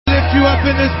lift you up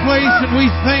in this place, and we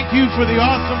thank you for the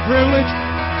awesome privilege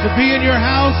to be in your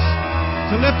house,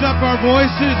 to lift up our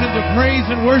voices and to praise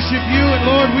and worship you. And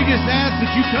Lord, we just ask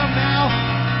that you come now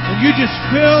and you just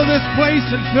fill this place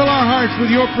and fill our hearts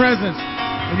with your presence.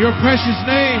 In your precious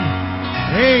name,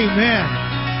 amen.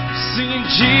 Singing,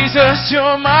 Jesus,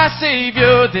 you're my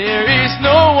Savior. There is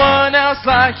no one else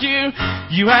like you.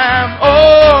 You have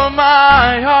all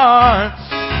my heart,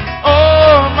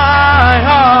 all my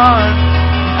heart.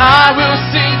 I will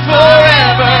sing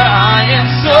forever. I am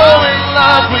so in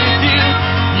love with you.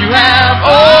 You have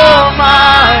all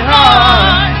my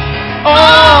heart,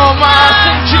 all my.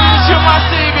 Sing, Jesus, you're my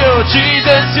Savior.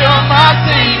 Jesus, you're my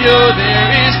Savior. There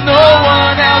is no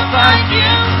one else like you.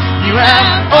 You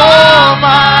have all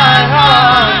my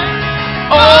heart,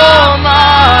 all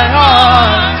my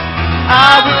heart.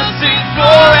 I will sing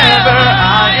forever.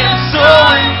 I am so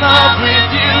in love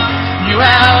with you. You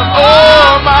have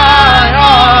all my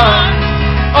heart,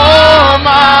 all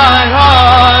my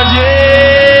heart,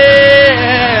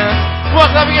 yeah. Come on,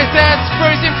 clap your hands,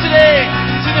 praise Him today.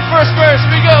 To the first verse,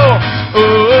 we go. Oh,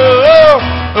 oh,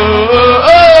 oh, oh,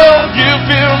 oh. You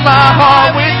fill my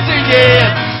heart with singing.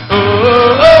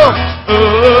 Oh, oh, oh,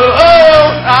 oh, oh.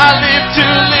 I live to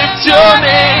lift your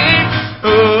name.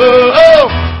 Oh, oh,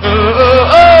 oh,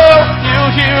 oh, oh. You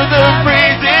hear the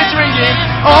praises ringing.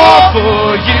 All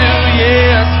for you,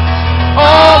 yes.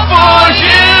 All for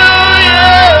you,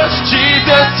 yes.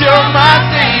 Jesus, you're my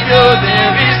Savior.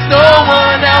 There is no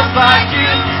one else like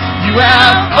you. You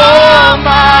have all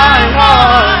my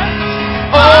heart,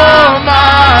 all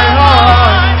my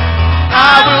heart.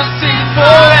 I will sing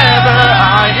forever.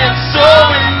 I am so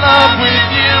in love with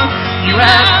you. You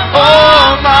have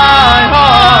all my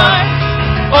heart,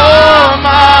 all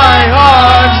my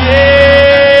heart,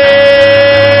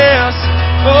 yes.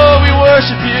 Oh, we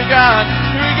worship you, God.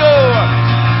 Here we go.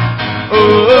 Oh,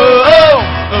 oh, oh,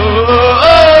 oh, oh,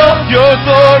 oh. Your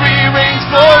glory reigns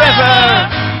forever.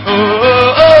 Oh,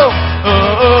 oh, oh,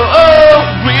 oh, oh, oh.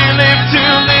 We live to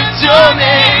lift your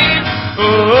name. Oh,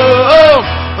 oh, oh,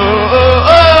 oh, oh,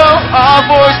 oh. Our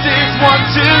voices one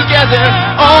together.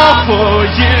 All for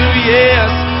you,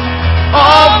 yes.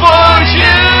 All for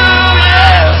you,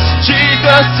 yes.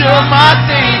 Jesus, you're my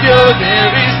Savior.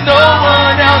 There is no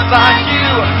one else like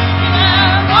you.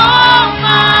 All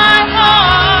my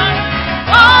heart,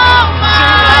 all my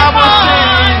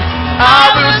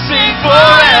I will sing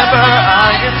forever.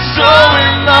 I am so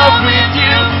in love with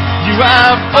you. You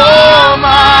have all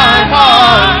my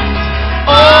heart,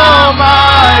 all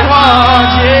my heart,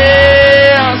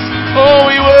 yes. Oh,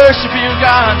 we worship you,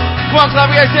 God. Come on,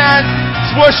 clap your hands.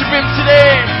 Let's worship Him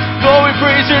today. Lord, we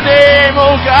praise your name,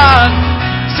 oh God.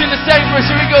 Sing the second verse.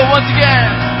 Here we go once again.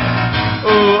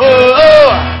 Oh, oh, oh,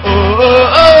 oh,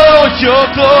 oh, oh. Your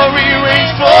glory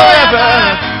reigns forever.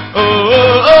 Oh,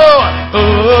 oh, oh, oh,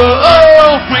 oh,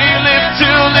 oh. We live to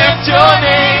lift your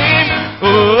name. Oh,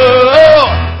 oh,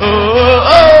 oh, oh,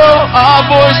 oh, oh. Our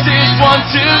voices one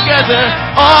together.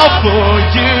 All for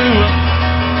you,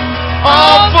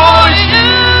 all for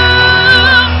you.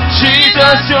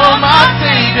 Jesus, you're my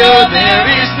Savior. There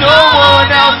is no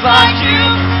one else like you.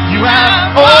 You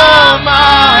have all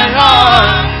my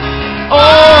heart,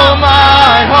 all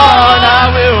my heart.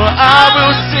 I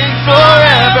will sing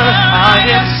forever. I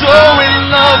am so in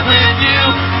love with you.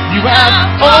 You have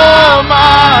all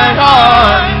my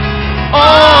heart,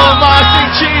 all my. Sing,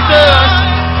 Jesus,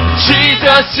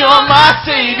 Jesus, you're my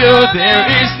Savior. There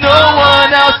is no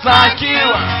one else like you.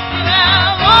 You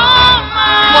have all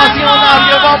my Come on, sing on out.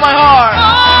 You have all my heart.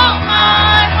 all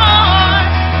my heart.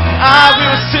 I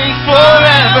will sing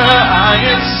forever. I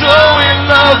am so in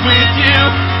love with you.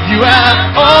 You have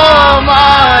all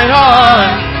my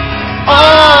heart,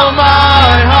 all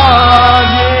my heart,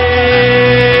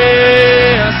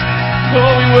 yes.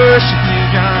 Oh, we worship you,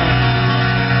 God.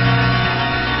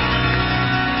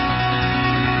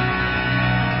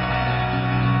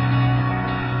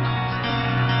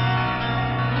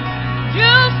 You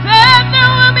said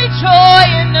there will be joy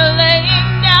in the laying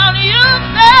down. You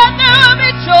said there will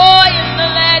be joy in the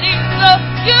letting go.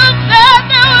 You said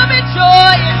there will be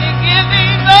joy in the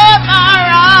giving of my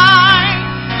right.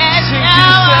 And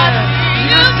now I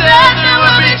see. You said there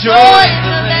will be joy in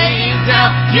the laying down.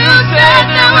 You said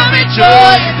there will be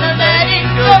joy in the letting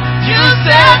go. You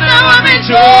said there will be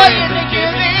joy in the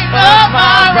giving of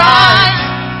my right.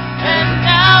 And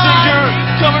now I see.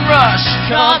 Come and rush.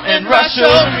 Come and rush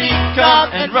over me. Come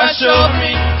and rush over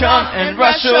me. Come and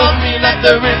rush over me. Let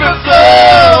the river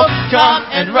flow. Come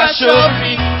and rush over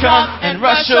me. Come and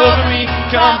rush over me.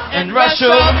 come and rush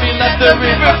over me, let the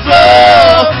river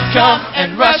flow. Come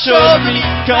and rush over me,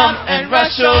 come and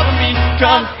rush over me,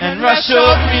 come and rush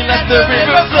over me, let the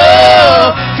river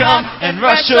flow. Come and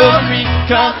rush over me,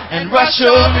 come and rush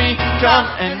over me, come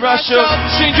and rush over me.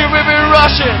 Sing your river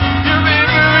rushing, your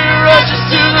river rushes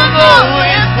to the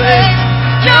lowest place.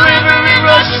 Your river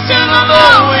rushes to the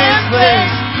lowest place.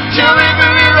 Your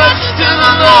river rushes to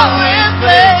the lowest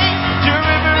place. Your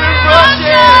river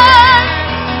rushes.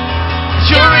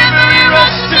 Your river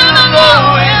rushes to the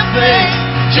lowest place.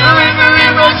 Your river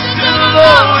rushes to the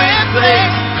lowest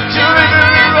place. Your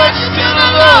river rushes to the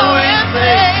lowest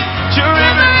place. Your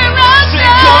river rushes.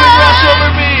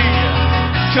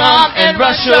 Come and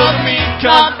rush over me. Come and rush over me.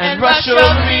 Come and rush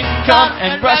over me. Come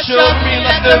and rush over me.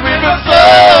 Let the river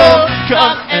flow.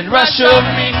 Come and rush over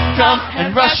me. Come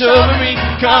and rush over me.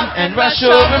 Come and rush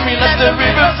over me. Let the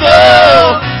river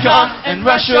flow. Come and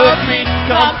rush over me.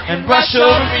 Come and rush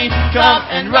over me. Come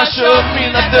and rush over me.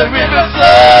 Let the river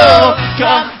flow.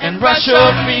 Come and rush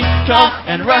over me. Come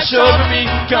and rush over me.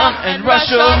 Come and rush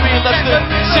over me. Let the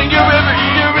sing your river.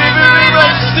 Your river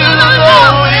rushes to the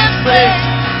lowest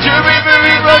place. Your river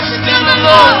rushes to the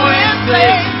lowest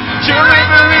place. Your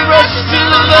river rushes to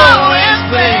the lowest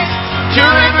place.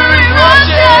 Your river rushes,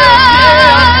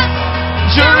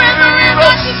 yeah. Your river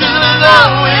rushes to the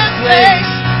lowest place.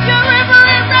 Your river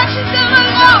rushes to the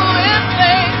lowest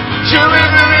place. Your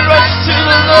river rushes to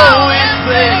the lowest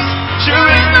place. Your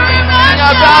river rushes.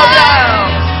 I bow down.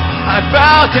 I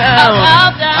bow down.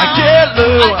 I get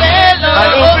low. I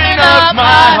open up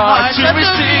my heart to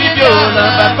receive your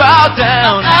love. I bow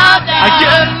down. I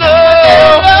get low.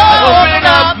 I open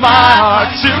up my heart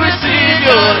to receive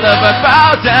your love. I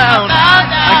bow down.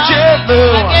 I get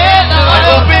low. I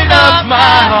open up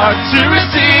my heart to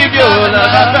receive your love.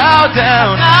 I bow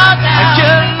down. I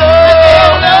get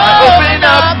low. I open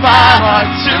up my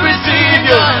heart to receive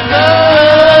your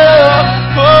love.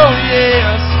 Oh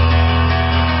yes.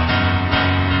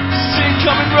 Sing,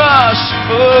 come and rush.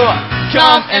 Oh.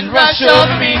 Come and rush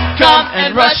over me, come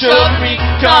and rush over me,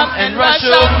 come and rush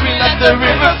over me, let the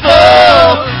river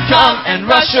flow. Come and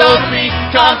rush over me,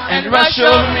 come and rush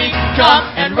over me, come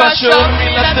and rush over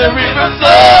me, let the river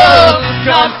flow.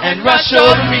 Come and rush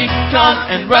over me, come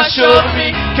and rush over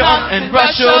me, come and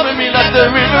rush over me, let the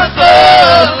river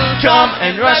flow. Come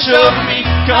and rush over me,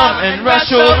 come and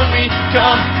rush over me,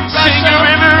 come. Sing your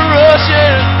river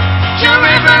rushing, your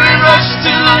river rushes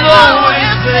to the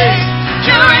lowest place.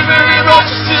 Your river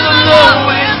rushes to the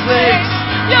lowest place.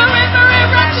 Your river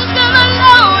rushes to the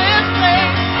lowest place.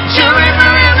 Your river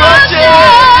rushes.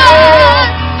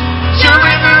 Your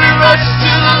river rushes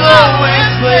to the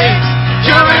lowest place.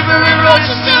 Your river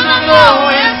rushes to the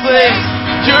lowest place.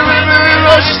 Your river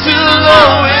rushes to the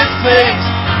lowest place.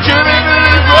 Your river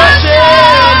rushes.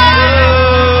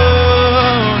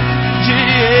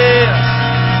 Yes.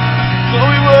 Oh,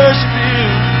 we worship you.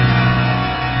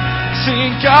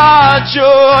 Singing, God,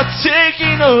 you're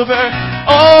taking over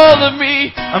all of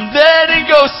me. I'm letting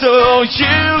go so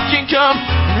you can come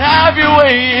and have your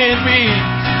way in me.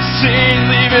 Sing,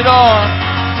 leave it all.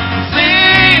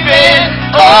 Leave it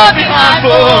all behind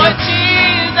for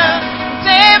Jesus.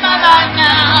 Save my life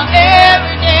now,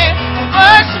 every day. I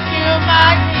worship you,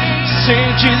 my King. Sing,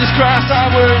 Jesus Christ, I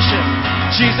worship.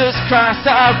 Jesus Christ,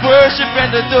 I worship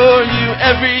and adore you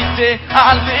every day.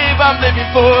 I live, I'm living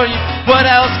for you. What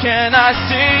else can I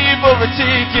say? You've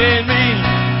overtaken me.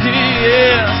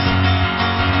 Yes.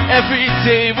 Every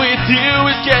day with you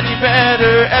is getting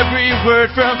better. Every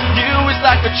word from you is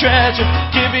like a treasure.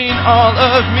 Giving all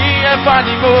of me and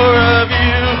finding more of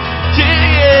you.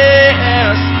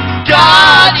 Yes.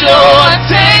 God, you're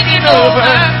taking over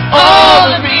all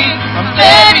of me. I'm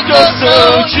letting go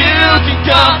so you can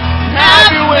come.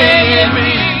 Have your way in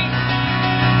me.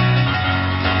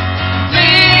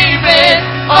 Leave it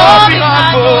all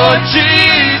behind for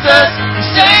Jesus. You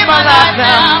save my life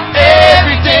now,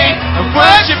 every day. I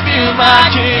worship you, my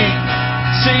King.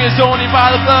 Sing, it's only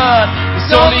by the blood.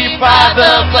 It's only by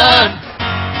the blood.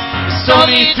 It's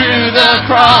only through the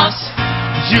cross.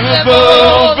 You have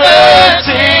overtaken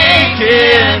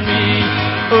me.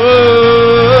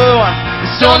 Oh,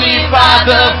 it's only by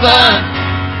the blood.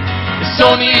 It's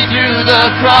only through the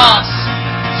cross.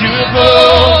 You've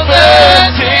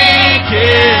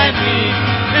overtaken me.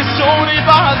 It's only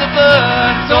by the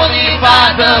blood. It's only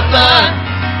by the blood.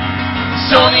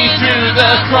 It's only through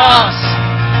the cross.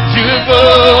 You've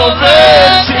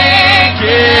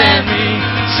overtaken me.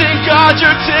 Sing, God,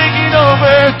 you're taking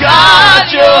over. God,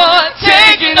 you're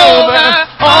taking over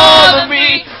all of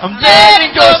me. I'm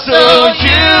letting go so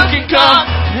you can come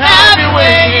and have your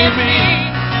way in me.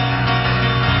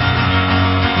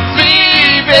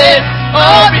 Leave it all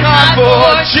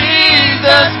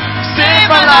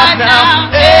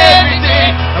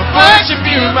worship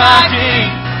you, my King.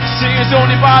 Sing it's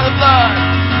only by the blood.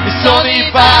 It's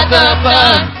only by the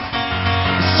blood.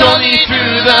 It's only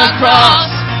through the cross.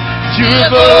 You've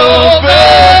overtaken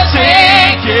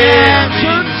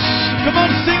me. Come on,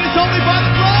 sing it's only by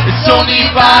the blood. It's only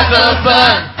by the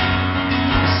blood.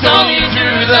 It's only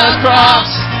through the cross.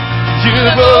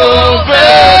 You've overtaken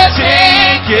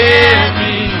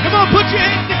me. Come on, put your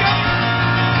hands together.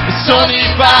 It's only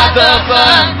by the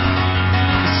blood.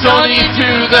 It's only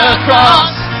through the cross.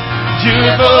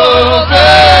 You've overtaken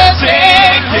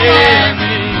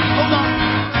me. Hold on.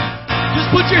 Just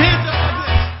put your hands up like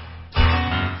this.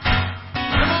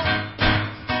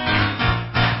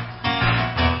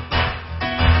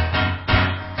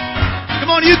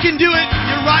 Come on, you can do it.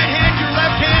 Your right hand, your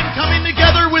left hand coming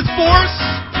together with force.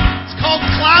 It's called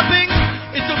clapping.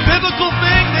 It's a biblical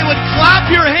thing. They would clap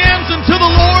your hands unto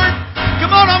the Lord.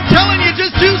 Come on, I'm telling you,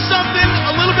 just do something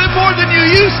a little bit more than you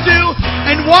used to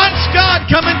and watch God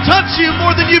come and touch you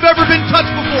more than you've ever been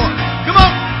touched before. Come on.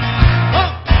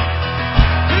 1,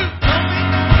 2,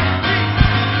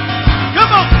 3.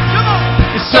 Come on, come on.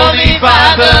 It's only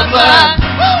by the blood.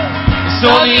 It's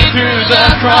only through the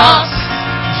cross.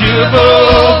 You've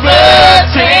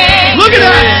overtaken. Look at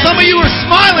that. Some of you are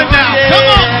smiling now. Come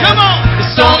on, come on.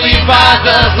 It's only by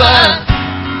the blood.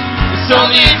 It's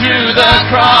only through the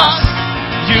cross.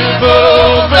 You've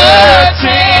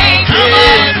overtaken me.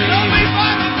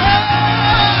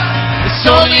 It's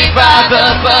only by the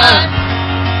blood.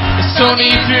 It's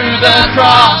only through the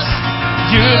cross.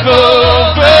 You've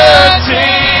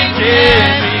overtaken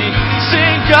me.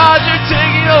 Sing, God, you're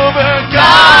taking over.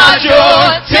 God,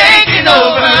 you're taking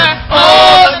over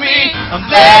all of me. I'm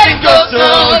letting go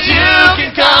so you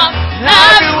can come and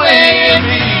have your way in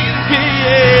me.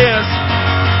 Yes.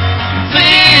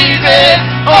 Leave it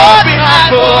all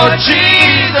behind for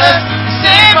Jesus.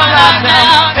 Save my life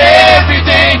now. Every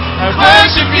day I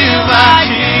worship you, my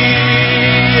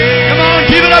King. Come on,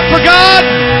 give it up for God.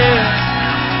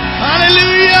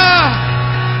 Hallelujah.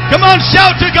 Come on,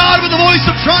 shout to God with a voice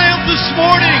of triumph this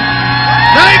morning.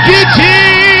 Thank you,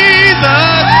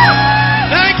 Jesus.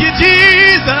 Thank you,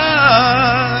 Jesus.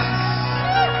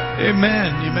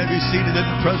 Amen. You may be seated in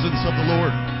the presence of the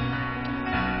Lord.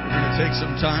 We're going to take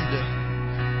some time to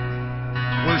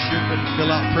worship and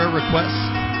fill out prayer requests.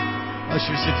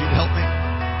 Ushers, if you'd help me.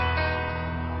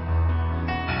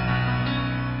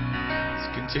 Let's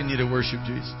continue to worship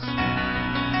Jesus.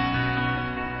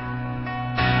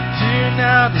 Hear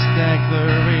now this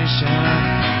declaration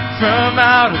from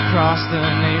out across the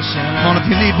nation. Come on, if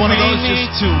you need one of those,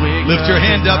 just lift your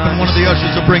hand up and one of the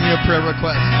ushers will bring you a prayer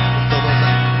request. Fill those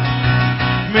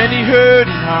out. Many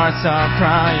hurting hearts are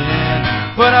crying,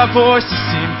 but our voices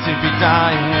seem to be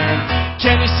dying.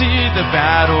 Can you see the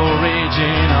battle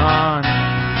raging on?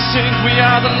 Sing, we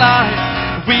are the light.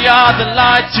 We are the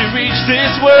light to reach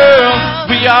this world.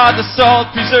 We are the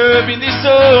salt preserving these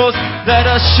souls. Let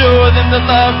us show them the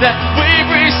love that we've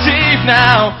received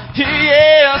now.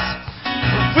 Yes.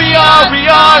 We are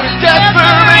in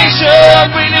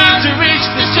desperation. We need to reach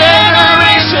this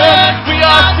generation. We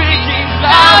are speaking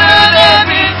louder than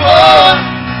before.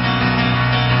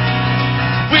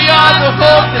 We are the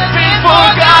hope that's been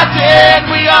forgotten.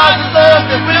 We are the love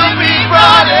that will be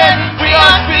brought in. We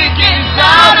are speaking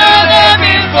louder than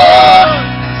before.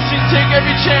 So take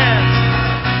every chance.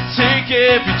 Take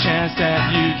every chance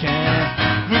that you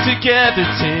can. We're together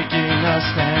taking a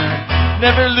stand.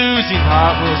 Never losing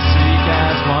heart, we'll seek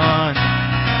as one.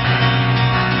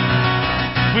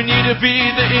 We need to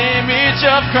be the image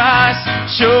of Christ.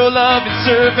 Show love and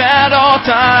serve at all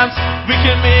times. We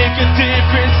can make a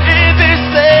difference in this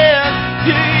land.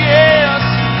 Yes.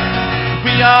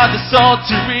 We are the salt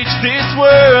to reach this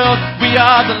world. We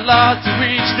are the light to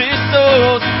reach these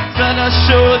souls. Let us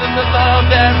show them the love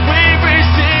that we've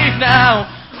received now.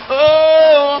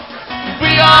 Oh,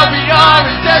 we are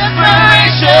in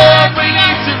desperation. We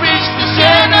need to reach this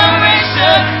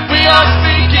generation. We are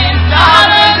speaking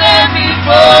louder than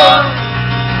before.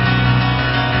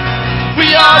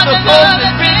 We are the love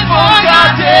that's been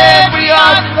forgotten. We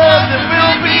are the love that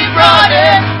will be brought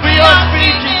in. We are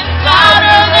speaking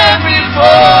louder than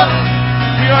before.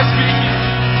 We are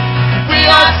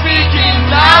speaking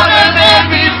louder than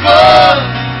before.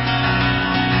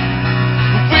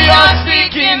 We are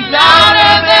speaking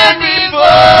louder than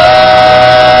before.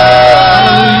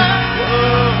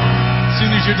 As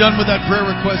soon as you're done with that prayer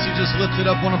request, you just lift it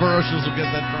up. One of our ushers will get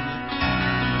that from you.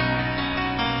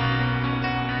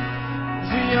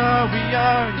 We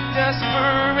are in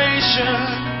desperation.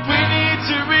 We need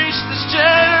to reach this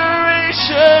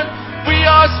generation. We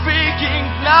are speaking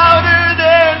louder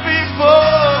than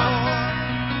before.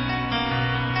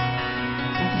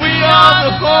 We are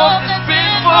the hope that's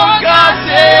been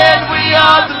forgotten. We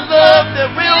are the love that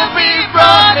will be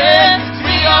brought in.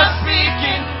 We are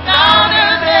speaking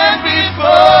louder than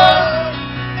before.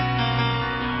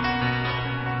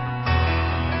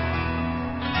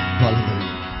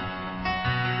 Hallelujah.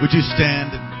 Would you stand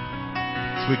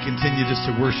as we continue just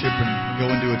to worship and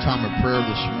go into a time of prayer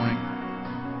this morning?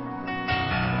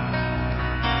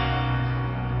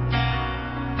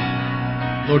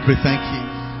 Lord, we thank you.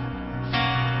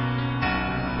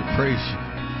 We praise you.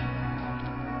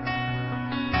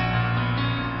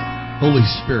 Holy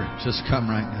Spirit, just come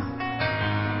right now.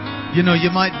 You know, you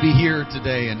might be here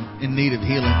today and in need of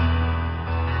healing.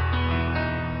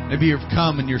 Maybe you've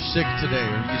come and you're sick today,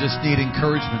 or you just need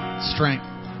encouragement, strength.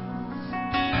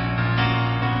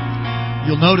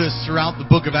 You'll notice throughout the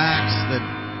book of Acts that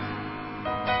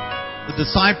the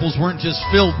disciples weren't just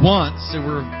filled once, they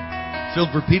were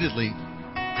filled repeatedly.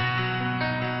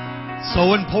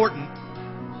 So important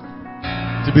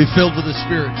to be filled with the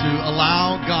Spirit, to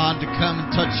allow God to come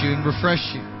and touch you and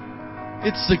refresh you.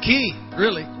 It's the key,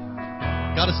 really.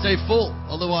 Got to stay full.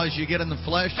 Otherwise you get in the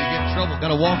flesh, you get in trouble.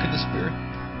 Got to walk in the Spirit.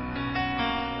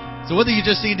 So whether you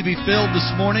just need to be filled this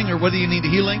morning or whether you need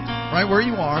healing, right where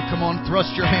you are, come on,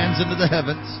 thrust your hands into the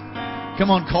heavens. Come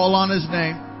on, call on His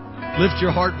name. Lift your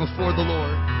heart before the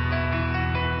Lord.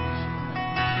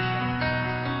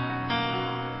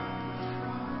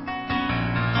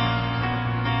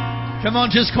 Come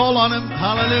on, just call on Him.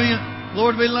 Hallelujah.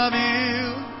 Lord, we love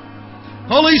you.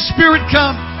 Holy Spirit,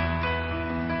 come.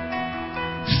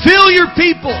 Fill your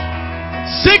people.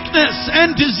 Sickness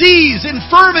and disease,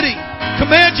 infirmity,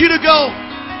 command you to go.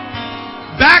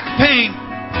 Back pain,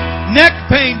 neck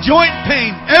pain, joint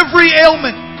pain, every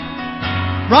ailment.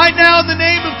 Right now in the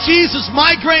name of Jesus,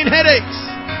 migraine headaches.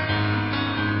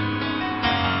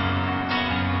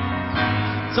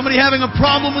 Somebody having a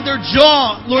problem with their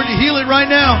jaw, Lord, you heal it right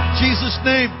now. In Jesus'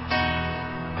 name.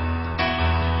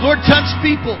 Lord, touch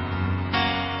people.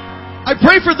 I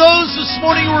pray for those this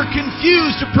morning who are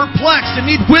confused or perplexed and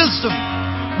need wisdom.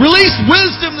 Release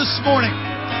wisdom this morning.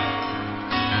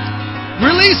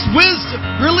 Release wisdom.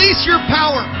 Release your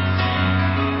power.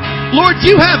 Lord,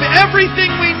 you have everything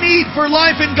we need for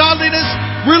life and godliness.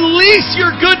 Release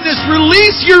your goodness.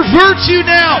 Release your virtue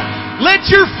now. Let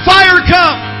your fire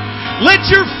come.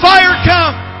 Let your fire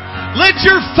come. Let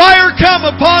your fire come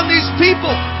upon these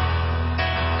people.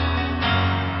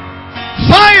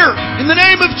 Fire in the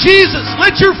name of Jesus.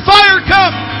 Let your fire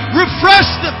come. Refresh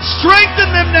them.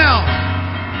 Strengthen them now.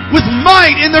 With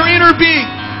might in their inner being.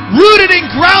 Rooted and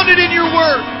grounded in your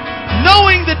word.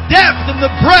 Knowing the depth and the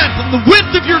breadth and the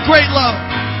width of your great love.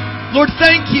 Lord,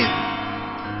 thank you.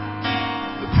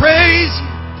 We praise you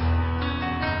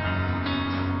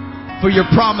for your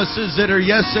promises that are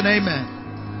yes and amen.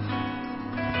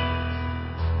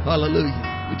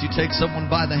 Hallelujah. Would you take someone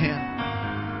by the hand?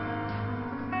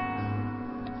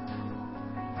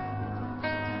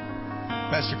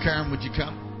 Pastor Karen, would you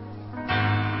come?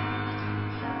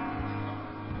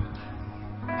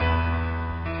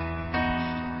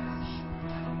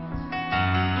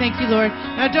 Thank you, Lord.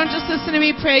 Now don't just listen to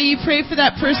me pray. You pray for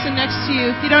that person next to you.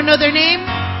 If you don't know their name,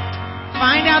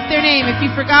 find out their name. If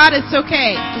you forgot, it's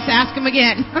okay. Just ask them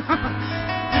again.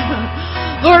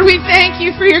 Lord, we thank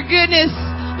you for your goodness.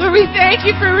 Lord, we thank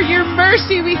you for your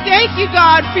mercy. We thank you,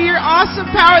 God, for your awesome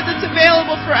power that's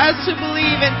available for us to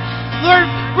believe. And Lord,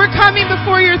 we're coming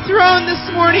before your throne this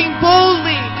morning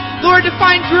boldly. Lord, to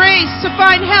find grace, to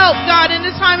find help, God, in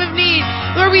a time of need.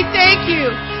 Lord, we thank you.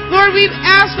 Lord, we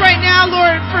ask right now,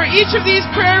 Lord, for each of these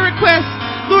prayer requests,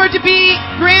 Lord, to be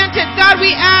granted. God,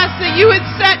 we ask that you would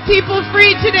set people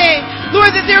free today.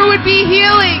 Lord, that there would be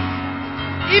healing.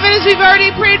 Even as we've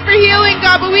already prayed for healing,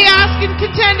 God, but we ask and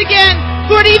contend again,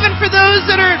 Lord, even for those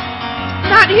that are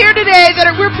not here today,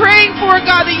 that we're praying for,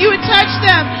 God, that you would touch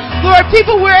them. Lord,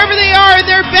 people wherever they are in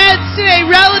their beds today,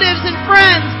 relatives and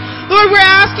friends. Lord, we're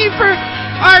asking for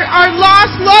our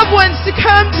lost loved ones to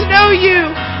come to know you.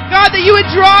 God, that you would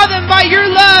draw them by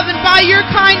your love and by your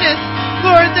kindness.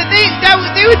 Lord, that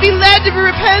they would be led to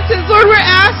repentance. Lord, we're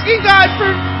asking, God,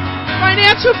 for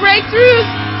financial breakthroughs.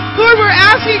 Lord, we're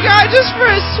asking, God, just for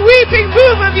a sweeping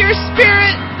move of your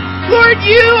Spirit. Lord,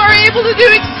 you are able to do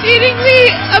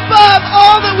exceedingly above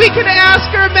all that we can ask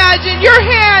or imagine. Your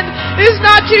hand is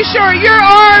not too short. Your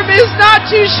arm is not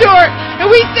too short.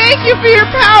 And we thank you for your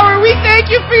power. We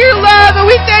thank you for your love. And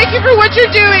we thank you for what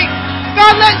you're doing.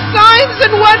 God, let signs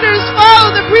and wonders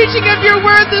follow the preaching of your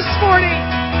word this morning.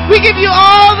 We give you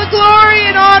all the glory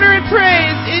and honor and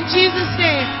praise in Jesus'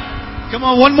 name. Come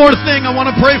on, one more thing. I want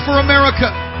to pray for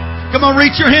America. Come on,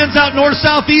 reach your hands out north,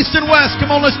 south, east, and west.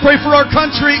 Come on, let's pray for our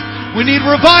country. We need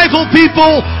revival,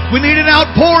 people. We need an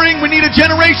outpouring. We need a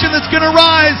generation that's going to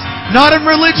rise, not in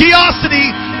religiosity,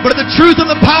 but in the truth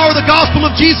and the power of the gospel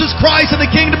of Jesus Christ and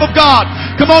the kingdom of God.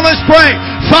 Come on, let's pray.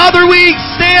 Father, we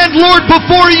stand, Lord,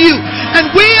 before you, and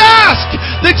we ask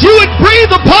that you would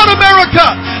breathe upon America,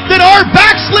 that our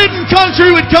backslidden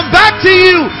country would come back to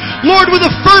you, Lord, with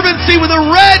a fervency, with a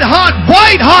red-hot,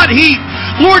 white-hot heat.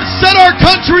 Lord, set our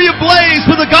country ablaze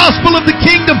with the gospel of the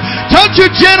kingdom. Touch a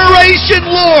generation,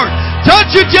 Lord.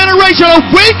 Touch a generation.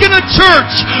 Awaken a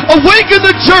church. Awaken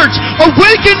the church.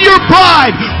 Awaken your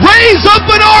bride. Raise up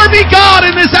an army, God,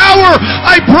 in this hour,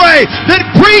 I pray, that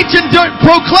preach and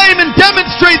proclaim and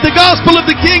demonstrate the gospel of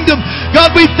the kingdom.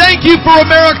 God, we thank you for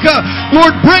America.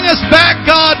 Lord, bring us back,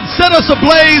 God. Set us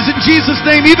ablaze in Jesus'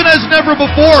 name, even as never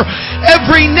before.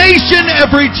 Every nation,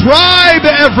 every tribe,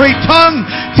 every tongue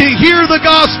to hear the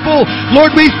gospel.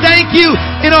 Lord, we thank you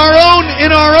in our own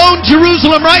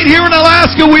Jerusalem, right here in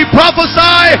Alaska. We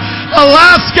prophesy,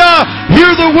 Alaska,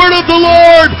 hear the word of the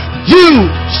Lord.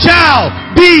 You shall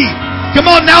be.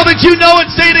 Come on, now that you know it,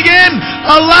 say it again.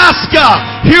 Alaska,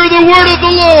 hear the word of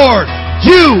the Lord.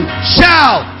 You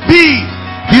shall be.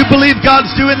 Do you believe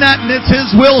God's doing that and it's His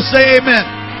will? Say amen.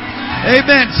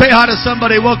 Amen. Say hi to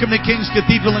somebody. Welcome to King's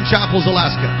Cathedral in Chapels,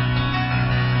 Alaska.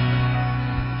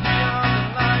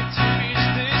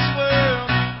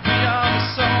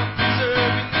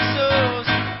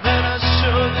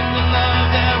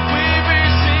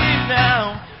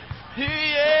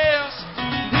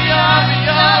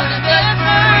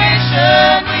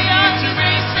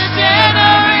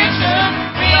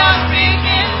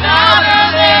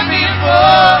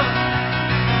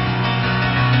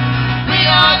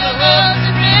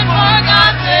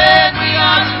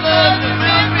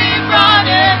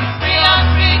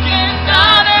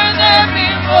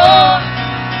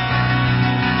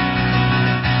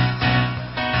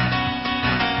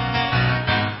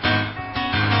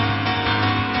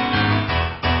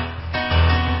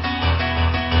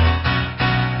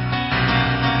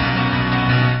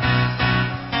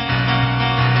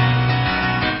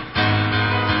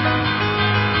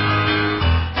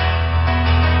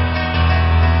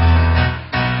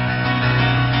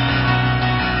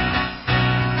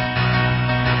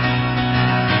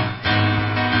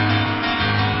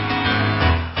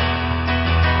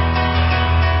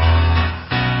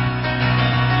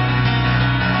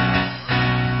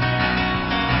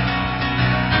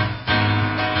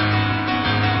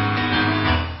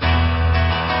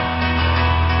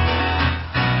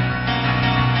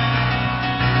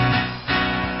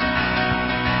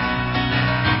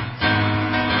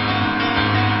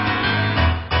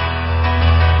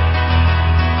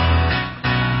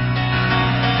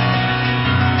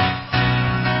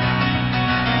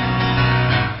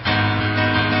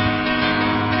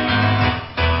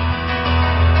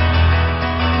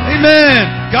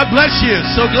 Amen. God bless you.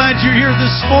 So glad you're here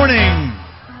this morning.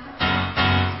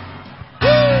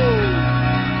 Woo!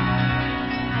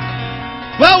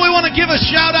 Well, we want to give a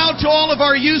shout out to all of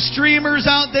our Ustreamers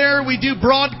out there. We do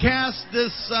broadcast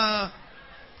this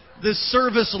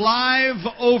service live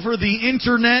over the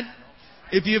internet.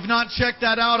 If you have not checked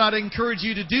that out, I'd encourage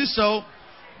you to do so.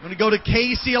 I'm going to go to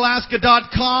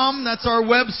kcalaska.com. That's our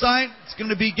website. It's going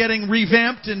to be getting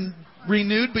revamped and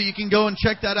renewed, but you can go and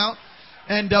check that out.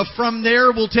 And from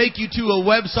there, we'll take you to a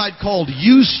website called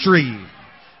Ustream.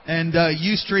 And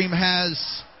Ustream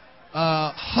has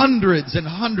hundreds and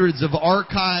hundreds of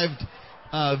archived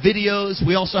videos.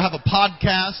 We also have a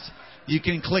podcast. You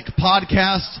can click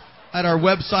podcast at our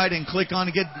website and click on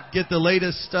and get the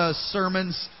latest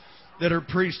sermons that are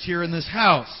preached here in this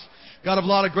house. Got a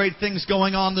lot of great things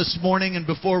going on this morning. And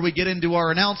before we get into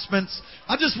our announcements,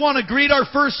 I just want to greet our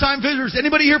first-time visitors.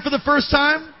 Anybody here for the first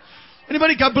time?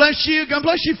 Anybody? God bless you. God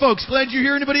bless you, folks. Glad you're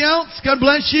here. Anybody else? God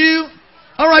bless you.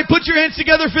 All right, put your hands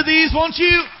together for these, won't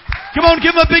you? Come on,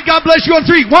 give them a big God bless you on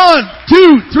 3. 1,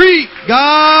 2, 3.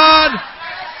 God.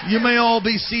 You may all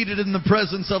be seated in the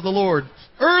presence of the Lord.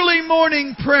 Early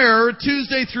morning prayer,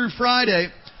 Tuesday through Friday.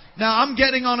 Now, I'm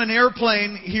getting on an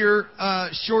airplane here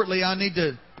shortly. I need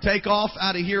to take off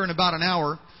out of here in about an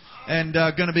hour. And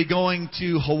going to be going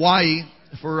to Hawaii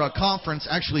for a conference.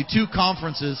 Actually, 2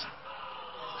 conferences.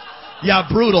 Yeah,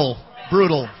 brutal.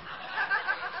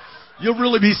 You'll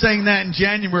really be saying that in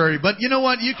January. But you know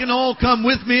what? You can all come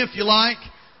with me if you like.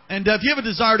 And if you have a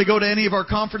desire to go to any of our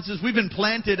conferences, we've been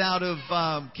planted out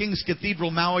of King's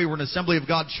Cathedral, Maui. We're an Assembly of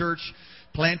God church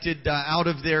planted out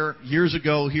of there years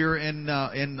ago here in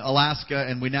Alaska.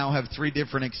 And we now have 3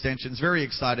 different extensions. Very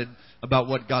excited about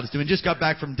what God's doing. Just got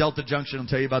back from Delta Junction. I'll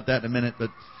tell you about that in a minute.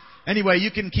 But anyway, you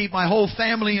can keep my whole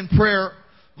family in prayer.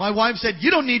 My wife said,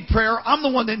 "You don't need prayer. I'm the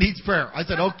one that needs prayer." I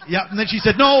said, "Okay, yeah." And then she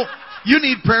said, "No, You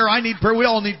need prayer. I need prayer. We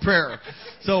all need prayer.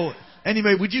 So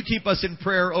anyway, would you keep us in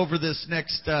prayer over this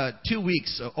next 2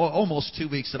 weeks, almost 2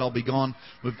 weeks that I'll be gone.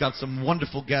 We've got some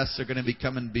wonderful guests that are going to be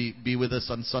coming be with us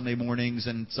on Sunday mornings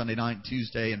and Sunday night and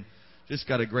Tuesday, and just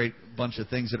got a great bunch of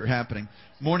things that are happening.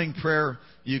 Morning prayer,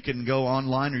 you can go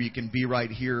online or you can be right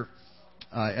here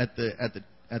at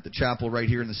the chapel right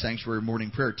here in the sanctuary. Morning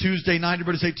prayer. Tuesday night,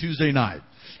 everybody say Tuesday night.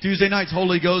 Tuesday night's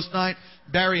Holy Ghost night.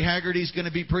 Barry Haggerty's going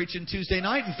to be preaching Tuesday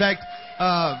night. In fact,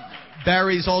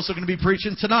 Barry's also going to be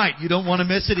preaching tonight. You don't want to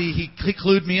miss it. He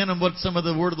clued me in on what some of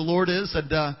the word of the Lord is,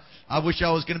 and I wish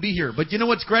I was going to be here. But you know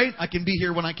what's great? I can be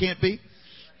here when I can't be,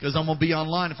 because I'm going to be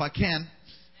online if I can.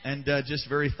 And just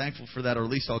very thankful for that, or at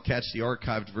least I'll catch the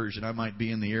archived version. I might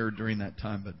be in the air during that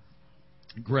time, but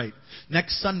great.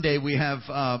 Next Sunday, we have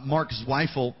Mark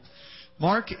Zweifel.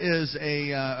 Mark is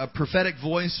a prophetic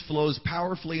voice, flows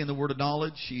powerfully in the word of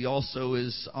knowledge. He also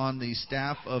is on the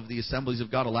staff of the Assemblies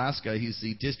of God Alaska. He's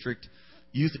the district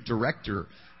youth director,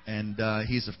 and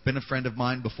he's been a friend of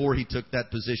mine before he took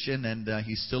that position, and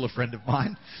he's still a friend of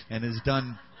mine, and has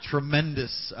done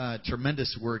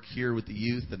tremendous work here with the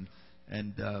youth,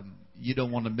 and you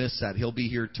don't want to miss that. He'll be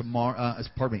here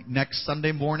next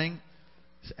Sunday morning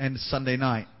and Sunday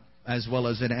night, as well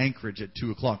as in Anchorage at 2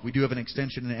 o'clock. We do have an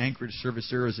extension in Anchorage. Service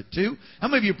there is at 2. How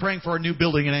many of you are praying for our new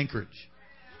building in Anchorage?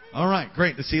 All right,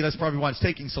 great. To see, that's probably why it's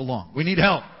taking so long. We need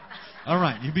help. All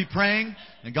right, you be praying,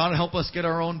 and God will help us get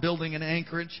our own building in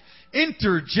Anchorage.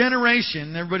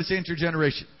 Intergeneration. Everybody say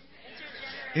intergeneration.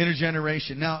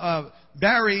 Intergeneration. Now,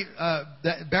 Barry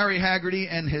Haggerty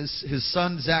and his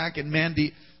son Zach and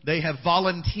Mandy, they have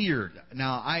volunteered.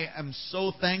 Now, I am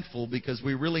so thankful because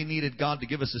we really needed God to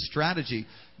give us a strategy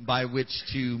by which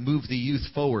to move the youth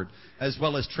forward, as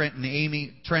well as Trent and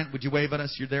Amy. Trent, would you wave at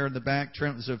us? You're there in the back.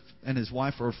 Trent and his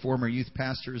wife are former youth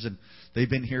pastors, and they've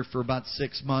been here for about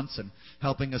 6 months and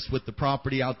helping us with the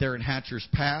property out there in Hatcher's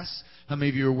Pass. How many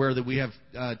of you are aware that we have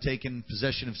taken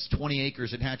possession of 20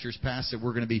 acres in Hatcher's Pass that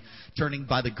we're going to be turning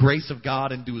by the grace of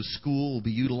God into a school? We'll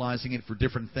be utilizing it for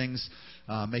different things,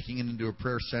 making it into a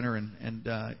prayer center, and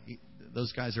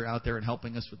those guys are out there and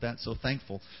helping us with that. So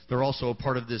thankful. They're also a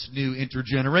part of this new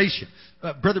intergeneration.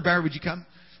 Brother Barry, would you come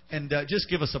and just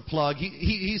give us a plug?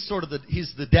 He's sort of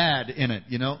he's the dad in it,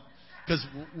 you know, because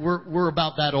we're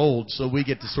about that old, so we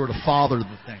get to sort of father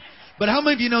the thing. But how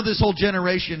many of you know this whole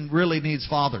generation really needs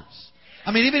fathers?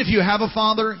 I mean, even if you have a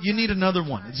father, you need another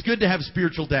one. It's good to have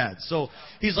spiritual dads. So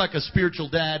he's like a spiritual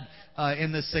dad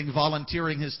in this thing,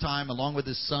 volunteering his time along with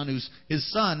his son,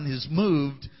 is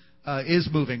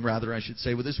moving,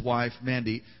 with his wife,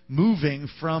 Mandy, moving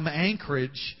from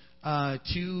Anchorage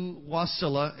to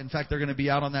Wasilla. In fact, they're going to be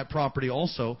out on that property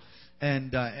also, and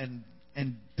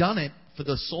done it for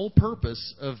the sole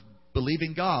purpose of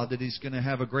believing God that He's going to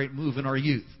have a great move in our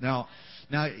youth. Now,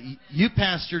 you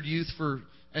pastored youth for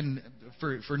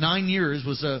 9 years,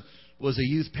 was a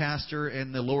youth pastor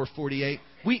in the lower 48.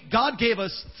 God gave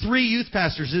us 3 youth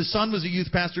pastors. His son was a youth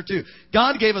pastor too.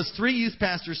 God gave us 3 youth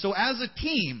pastors. So as a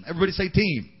team, everybody say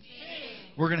team.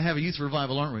 We're going to have a youth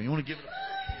revival, aren't we? You want to give it?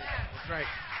 That's right.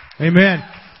 Amen.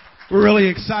 We're really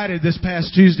excited. This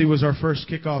past Tuesday was our first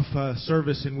kickoff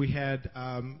service, and we had,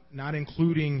 not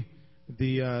including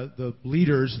the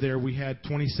leaders there, we had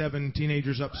 27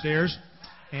 teenagers upstairs,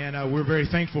 and we're very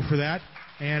thankful for that.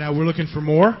 And we're looking for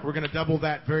more. We're going to double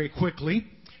that very quickly.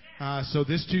 So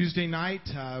this Tuesday night,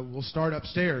 we'll start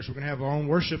upstairs. We're going to have our own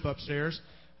worship upstairs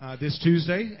this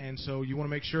Tuesday. And so you want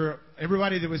to make sure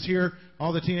everybody that was here,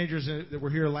 all the teenagers that were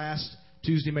here last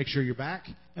Tuesday, make sure you're back.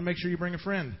 And make sure you bring a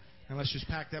friend. And let's just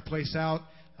pack that place out.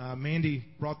 Mandy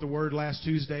brought the word last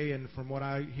Tuesday. And from what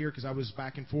I hear, because I was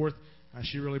back and forth,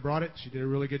 she really brought it. She did a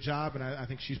really good job. And I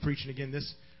think she's preaching again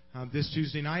this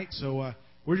Tuesday night. So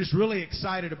we're just really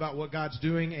excited about what God's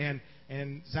doing,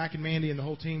 and Zach and Mandy and the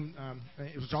whole team.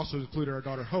 It was also included our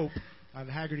daughter Hope.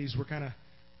 The Haggertys were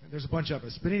there's a bunch of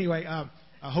us. But anyway,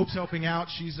 Hope's helping out.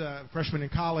 She's a freshman in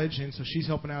college, and so she's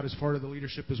helping out as part of the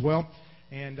leadership as well.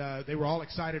 And they were all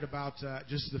excited about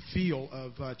just the feel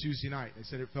of Tuesday night. They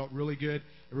said it felt really good.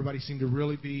 Everybody seemed to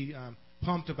really be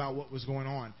pumped about what was going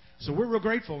on. So we're real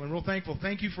grateful and real thankful.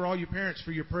 Thank you for all you parents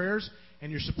for your prayers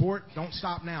and your support. Don't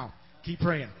stop now. Keep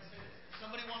praying.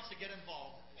 Somebody wants to get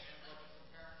involved.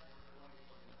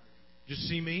 Just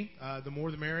see me. The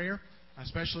more the merrier,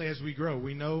 especially as we grow.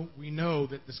 We know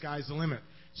that the sky's the limit.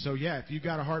 So, yeah, if you've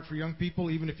got a heart for young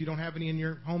people, even if you don't have any in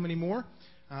your home anymore,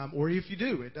 or if you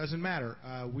do, it doesn't matter.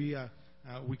 We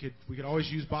could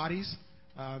always use bodies.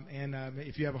 And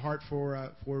if you have a heart for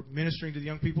ministering to the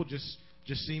young people, just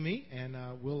see me, and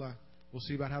we'll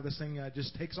see about how this thing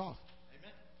just takes off.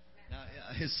 Amen.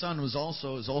 Now, his son is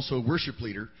also a worship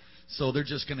leader. So they're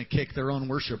just going to kick their own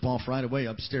worship off right away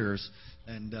upstairs.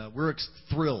 And we're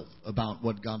thrilled about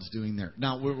what God's doing there.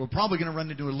 Now, we're probably going to run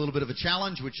into a little bit of a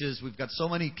challenge, which is we've got so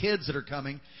many kids that are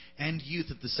coming and youth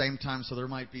at the same time, so there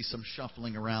might be some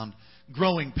shuffling around.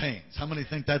 Growing pains. How many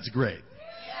think that's great?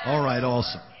 All right,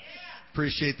 awesome.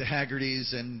 Appreciate the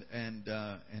Haggertys and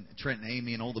Trent and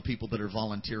Amy and all the people that are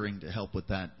volunteering to help with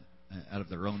that out of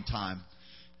their own time.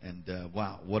 And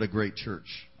wow, what a great church.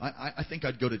 I think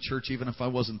I'd go to church even if I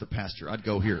wasn't the pastor. I'd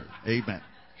go here. Amen.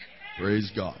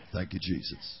 Praise God. Thank you,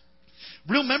 Jesus.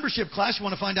 Real membership class. You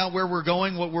want to find out where we're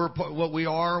going, what we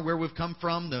are, where we've come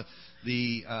from.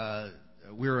 We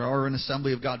are an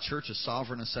Assembly of God church, a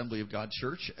sovereign Assembly of God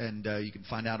church, and you can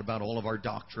find out about all of our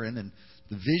doctrine and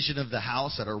the vision of the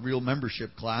house at our real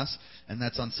membership class, and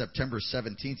that's on September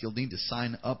 17th. You'll need to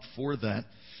sign up for that.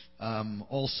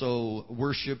 Also,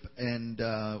 worship and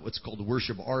what's called the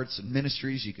Worship Arts and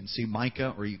Ministries. You can see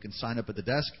Micah, or you can sign up at the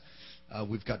desk.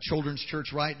 We've got Children's Church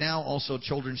right now. Also,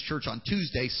 Children's Church on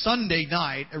Tuesday. Sunday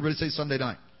night. Everybody say Sunday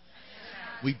night.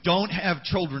 We don't have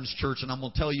Children's Church, and I'm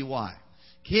going to tell you why.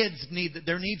 Kids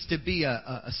there needs to be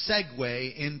a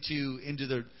segue into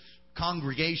the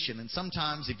congregation. And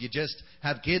sometimes if you just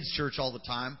have kids' church all the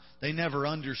time, they never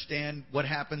understand what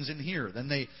happens in here. Then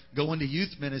they go into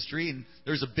youth ministry, and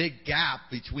there's a big gap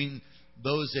between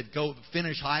those that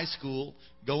finish high school,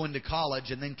 go into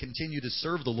college, and then continue to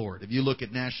serve the Lord. If you look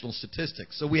at national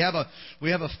statistics, so we have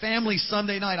a family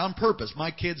Sunday night on purpose.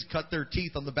 My kids cut their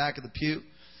teeth on the back of the pew,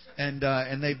 and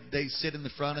they sit in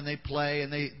the front and they play,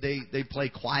 and they play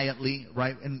quietly,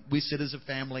 right? And we sit as a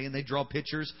family, and they draw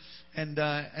pictures, and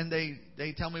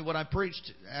they tell me what I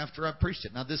preached after I preached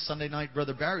it. Now this Sunday night,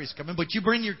 Brother Barry's coming, but you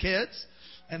bring your kids,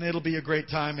 and it'll be a great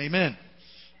time. Amen.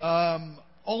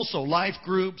 Also, life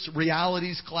groups,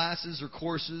 realities classes or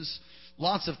courses,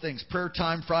 lots of things. Prayer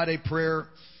time, Friday prayer.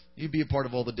 You be a part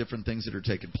of all the different things that are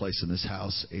taking place in this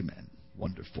house. Amen.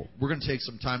 Wonderful. We're going to take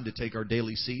some time to take our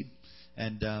daily seed.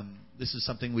 And this is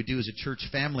something we do as a church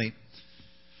family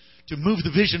to move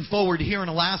the vision forward here in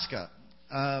Alaska.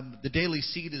 The daily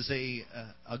seed is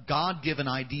a God-given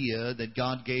idea that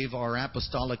God gave our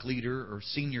apostolic leader or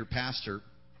senior pastor.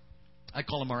 I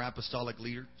call him our apostolic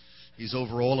leader. He's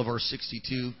over all of our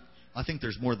 62. I think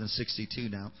there's more than 62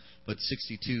 now, but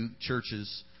 62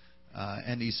 churches,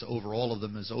 and he's over all of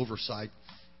them as oversight.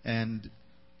 And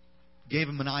gave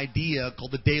him an idea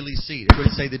called the daily seed.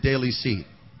 Everybody say the daily seed.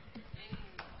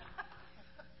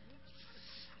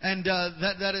 And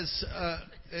that is,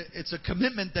 it's a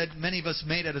commitment that many of us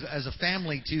made as a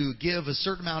family to give a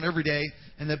certain amount every day,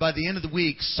 and that by the end of the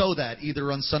week, sow that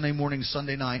either on Sunday morning,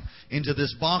 Sunday night, into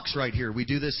this box right here. We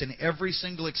do this in every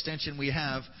single extension we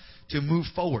have to move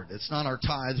forward. It's not our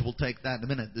tithes. We'll take that in a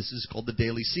minute. This is called the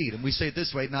daily seed. And we say it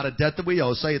this way, not a debt that we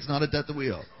owe. Say it's not a debt that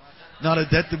we owe. Not a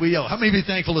debt that we owe. How many of you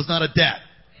thankful it's not a debt?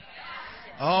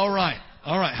 All right.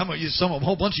 All right. How about you? A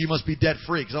whole bunch of you must be debt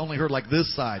free, because I only heard like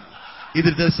this side.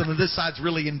 Either this side's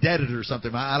really indebted or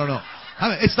something. I don't know.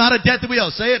 It's not a debt that we owe.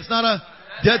 Say it. It's not a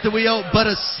debt that we owe, but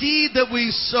a seed that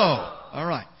we sow. All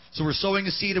right. So we're sowing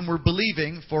a seed and we're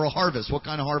believing for a harvest. What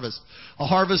kind of harvest? A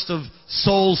harvest of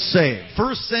souls saved.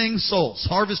 First thing, souls.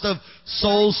 Harvest of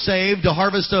souls saved. A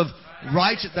harvest of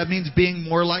righteous. That means being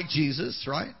more like Jesus,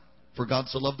 right? For God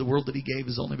so loved the world that He gave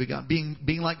His only begotten.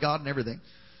 Being like God and everything.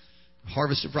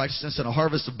 Harvest of righteousness and a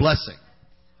harvest of blessing.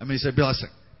 How many say blessing?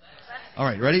 All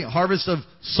right, ready? A harvest of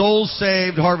souls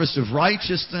saved, a harvest of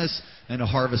righteousness, and a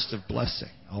harvest of blessing.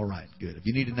 All right, good. If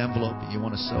you need an envelope and you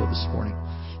want to sow this morning,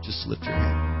 just lift your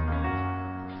hand.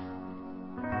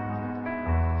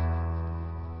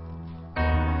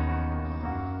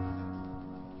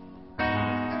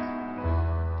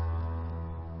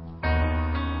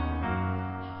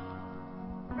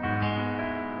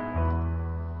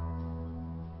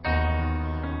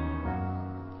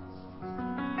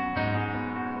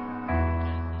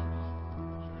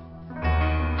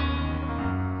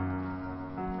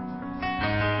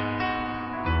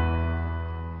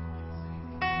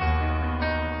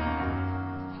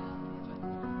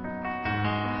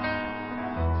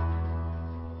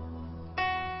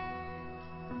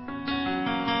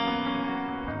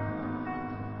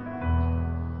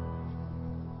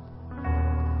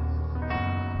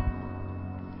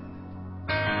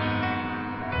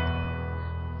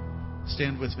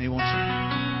 Stand with me, won't you?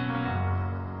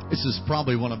 This is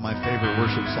probably one of my favorite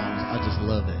worship songs. I just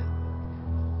love it.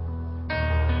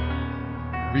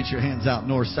 Reach your hands out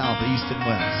north, south, east, and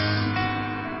west.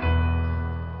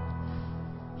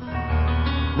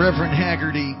 Reverend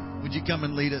Haggerty, would you come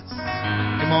and lead us?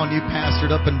 Come on, you pastored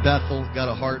up in Bethel, got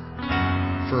a heart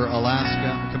for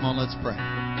Alaska. Come on, let's pray.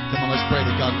 Come on, let's pray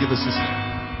that God give us this.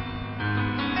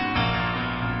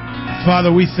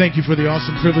 Father, we thank you for the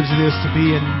awesome privilege it is to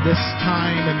be in this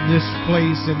time and this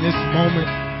place and this moment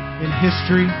in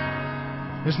history.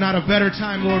 There's not a better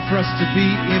time, Lord, for us to be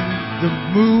in the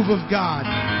move of God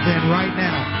than right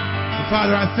now. And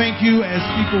Father, I thank you as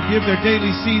people give their daily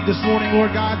seed this morning,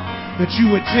 Lord God, that you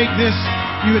would take this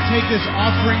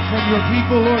offering from your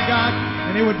people, Lord God,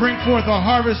 and it would bring forth a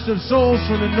harvest of souls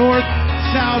from the north,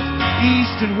 south,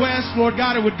 east, and west. Lord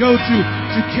God, it would go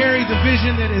to carry the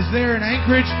vision that is there in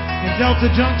Anchorage and Delta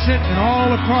Junction and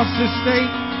all across this state.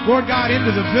 Lord God,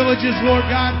 into the villages, Lord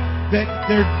God, that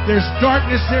there's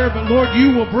darkness there, but Lord,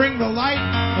 you will bring the light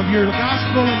of your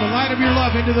gospel and the light of your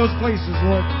love into those places,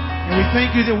 Lord. And we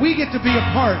thank you that we get to be a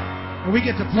part and we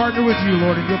get to partner with you,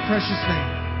 Lord, in your precious name.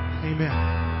 Amen.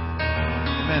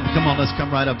 Amen. Come on, let's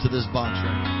come right up to this box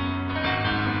right now.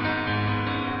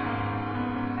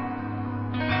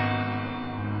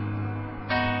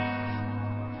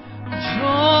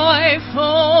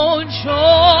 Joyful,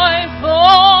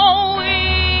 joyful, we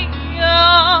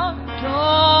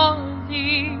adore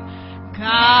thee,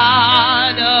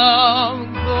 God of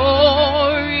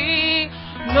glory,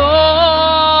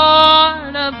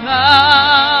 Lord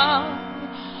above.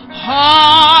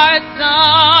 Hearts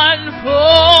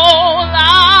unfold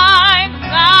like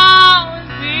clouds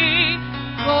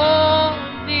before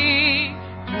thee,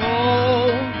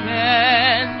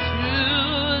 open to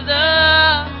the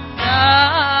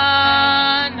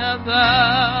sun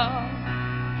above.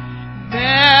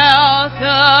 Melt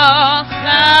the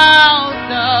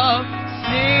clouds of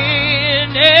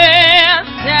sin and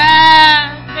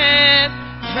sadness,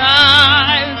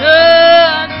 drive the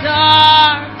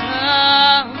dark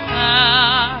cloud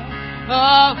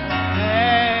away.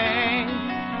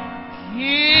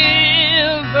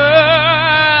 Giver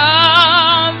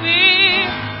of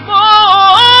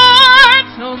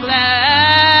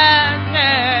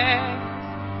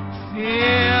immortal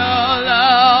gladness,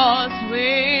 fill us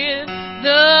with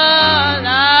the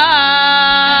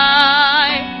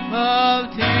light of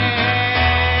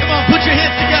day. Come on, put your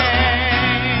hands together.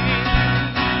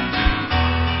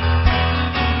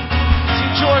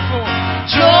 Sing joyful.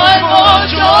 Joyful,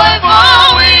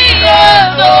 joyful, we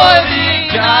adore thee,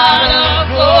 God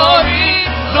of glory,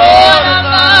 Lord of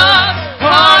love.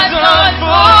 Hearts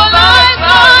unfold like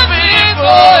clouds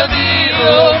before thee,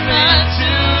 open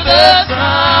to the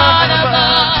sun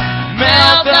above.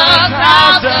 Melt the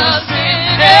clouds of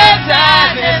sin and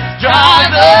sadness, drive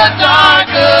the dark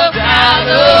cloud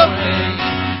away.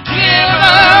 Giver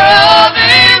of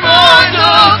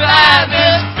immortal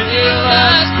gladness, fill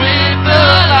us with the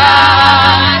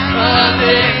light of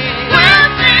day. We're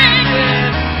singing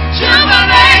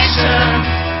jubilation,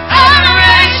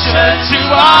 adoration to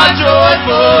our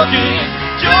joyful King.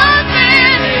 You're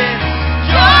singing,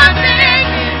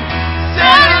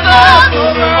 set love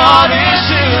over all these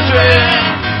children.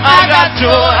 I got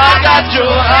joy, I got joy,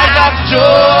 I got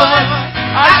joy.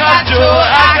 I got joy,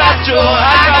 I got joy,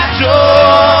 I got joy.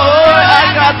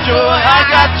 I got joy, I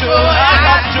got joy, I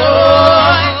got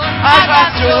joy. I got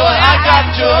joy, I got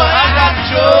joy, I got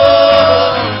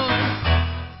joy.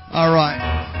 All right.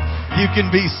 You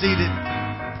can be seated.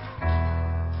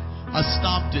 I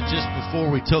stopped it just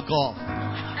before we took off,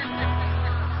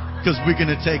 because we're going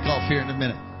to take off here in a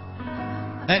minute.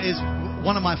 That is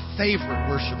one of my favorite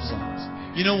worship songs.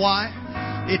 You know why?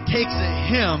 It takes a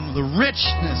hymn, the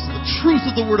richness, the truth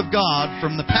of the Word of God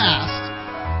from the past,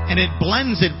 and it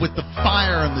blends it with the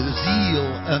fire and the zeal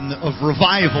and of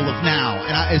revival of now.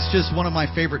 And it's just one of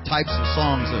my favorite types of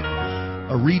songs,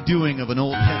 a redoing of an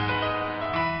old hymn.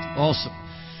 Awesome.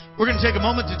 We're going to take a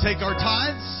moment to take our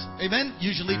tithes. Amen.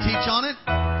 Usually teach on it.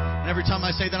 And every time I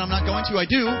say that I'm not going to, I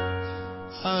do.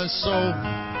 So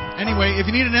anyway, if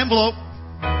you need an envelope,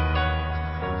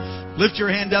 lift your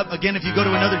hand up. Again, if you go to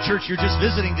another church, you're just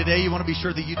visiting today, you want to be sure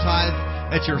that you tithe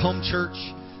at your home church.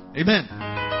 Amen.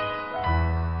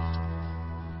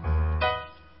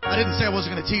 I didn't say I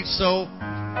wasn't going to teach, so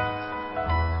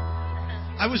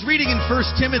I was reading in 1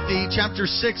 Timothy chapter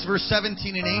 6, verse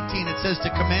 17 and 18. It says to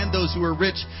command those who are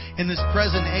rich in this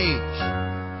present age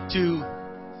to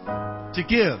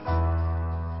give.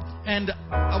 And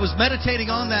I was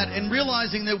meditating on that and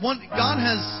realizing that God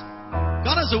has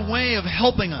a way of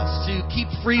helping us to keep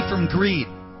free from greed.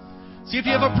 See, if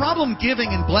you have a problem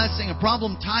giving and blessing, a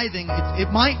problem tithing,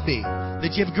 it might be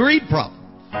that you have a greed problem.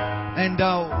 And,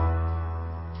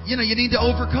 you need to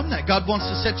overcome that. God wants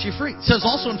to set you free. It says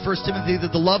also in 1 Timothy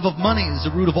that the love of money is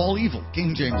the root of all evil,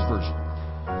 King James Version.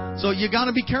 So you got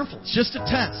to be careful. It's just a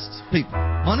test, people.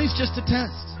 Money's just a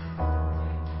test.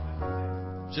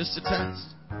 Just a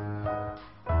test.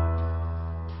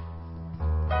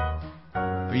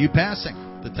 Are you passing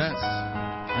the test?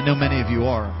 I know many of you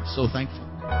are. I'm so thankful.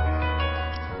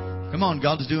 Come on,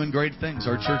 God's doing great things.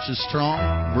 Our church is strong.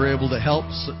 We're able to help.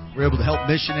 We're able to help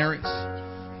missionaries.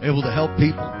 Able to help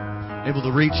people. Able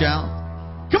to reach out.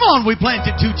 Come on, we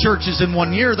planted 2 churches in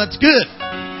 1 year. That's good.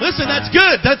 Listen, that's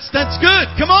good. That's good.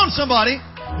 Come on, somebody.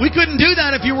 We couldn't do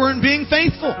that if you weren't being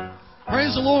faithful.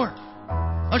 Praise the Lord.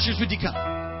 Ushers, would you come?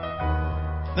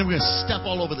 Then we're going to step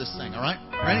all over this thing, all right?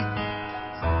 Ready?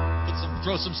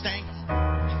 Throw some stank.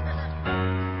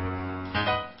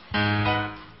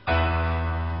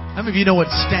 How many of you know what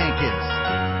stank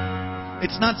is?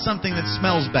 It's not something that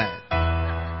smells bad.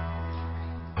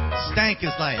 Stank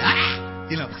is like,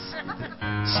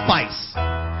 spice.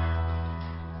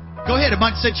 Go ahead, it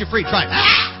might set you free. Try it.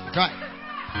 Try it.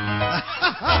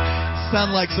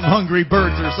 Sound like some hungry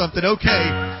birds or something. Okay,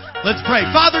 let's pray.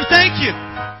 Father, thank you.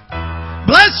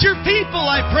 Bless your people,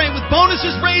 I pray, with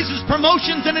bonuses, raises,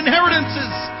 promotions, and inheritances.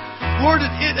 Lord,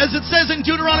 as it says in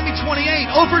Deuteronomy 28,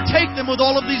 overtake them with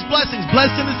all of these blessings.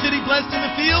 Blessed in the city, blessed in the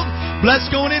field,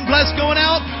 blessed going in, blessed going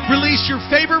out. Release your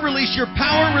favor, release your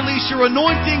power, release your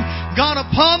anointing. God,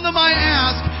 upon them I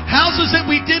ask, houses that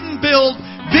we didn't build,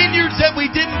 vineyards that we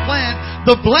didn't plant,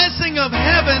 the blessing of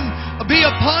heaven be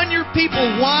upon your people.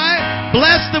 Why?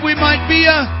 Blessed that we might be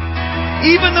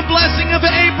even the blessing of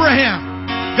Abraham.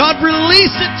 God,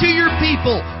 release it to your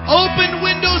people. Open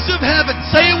windows of heaven.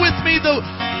 Say it with me, though.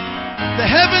 The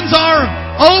heavens are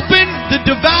open. The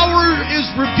devourer is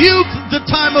rebuked. The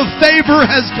time of favor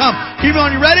has come. Keep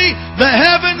on, you ready? The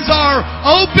heavens are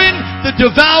open. The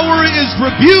devourer is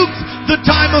rebuked. The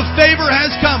time of favor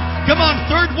has come. Come on,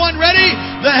 third one, ready?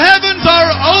 The heavens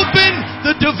are open.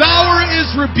 The devourer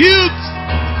is rebuked.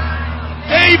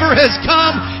 Favor has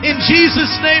come. In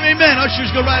Jesus' name, amen.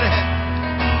 Ushers, go right ahead.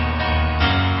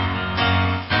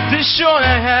 This joy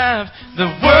I have,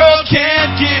 the world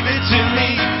can't give it to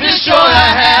me. This joy I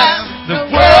have,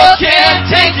 the world can't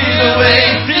take it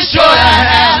away. This joy I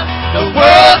have, the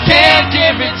world can't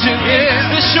give it to me.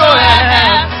 This joy I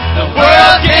have, the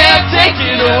world can't take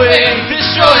it away. This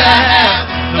joy I have,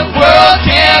 the world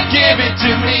can't give it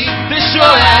to me. This joy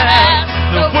I have,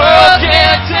 the world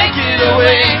can't take it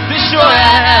away. This joy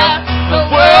I have, the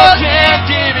world can't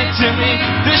give it to me.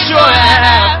 This joy I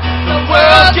have, the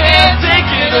world can't take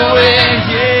it away.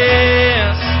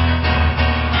 Yes.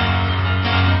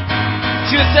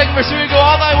 See the second verse. Here we go.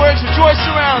 All thy works rejoice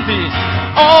around thee.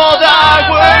 All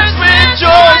thy works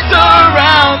rejoice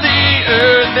around thee.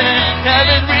 Earth and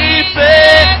heaven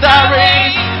reflect thy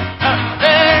rays.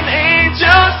 And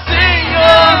angels sing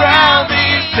around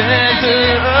thee.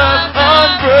 Center of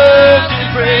unbroken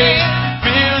praise.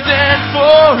 Fields and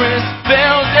forests,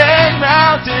 vales and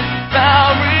mountains,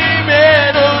 flowery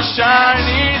meadows,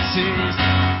 shining seas,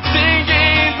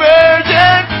 singing birds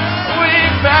and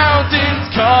flowing fountains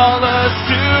call us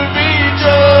to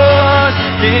rejoice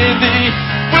in thee.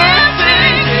 We're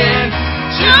singing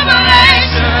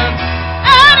jubilation,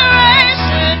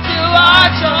 adoration to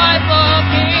our joyful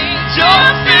King.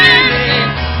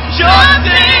 You're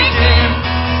singing,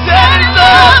 setting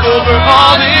love over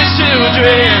all these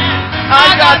children.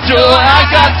 I got joy, I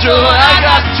got joy, I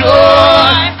got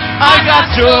joy. I got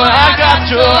joy, I got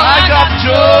joy, I got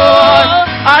joy.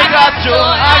 I got joy,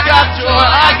 I got joy,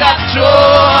 I got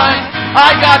joy.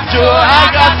 I got joy, I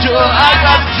got joy, I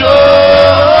got joy.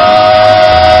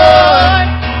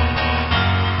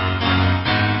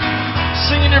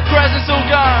 Sing in your presence, oh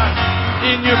God.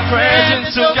 In your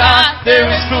presence, oh God, there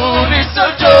is fullness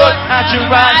of joy. At your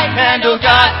right hand, oh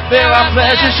God, there are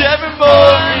pleasures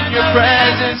evermore. In your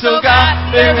presence, oh God,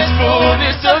 there is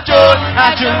fullness of joy.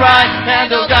 At your right hand,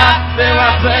 oh God, there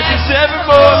are pleasures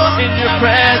evermore. In your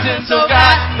presence, oh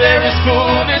God, there is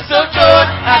fullness of joy.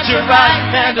 At your right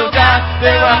hand, oh God,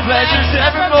 there are pleasures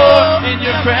evermore. In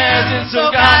your presence,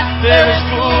 oh God, there is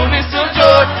fullness of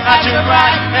joy. At your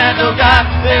right hand, oh God,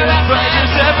 there is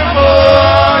pleasures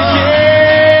evermore. Yeah.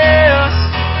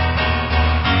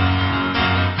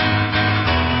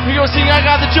 We go sing, I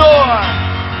got the joy.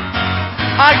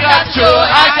 I got joy,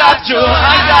 I got joy,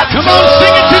 I got joy. Come on,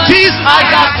 sing it to Jesus. I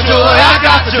got joy, I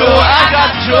got joy, I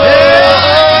got joy.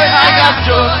 I got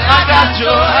joy, I got joy,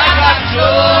 I got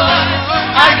joy.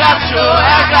 I got joy,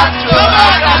 I got joy, I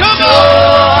got joy.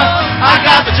 I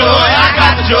got the joy, I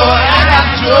got the joy, I got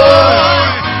the joy.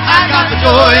 I got the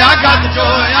joy, I got the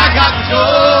joy, I got the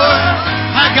joy.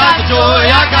 I got the joy,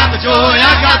 I got the joy,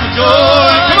 I got the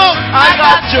joy. Come on. I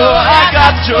got joy, I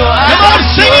got joy, I got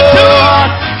joy. Sing it to him.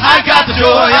 I got the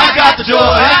joy, I got the joy,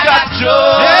 I got the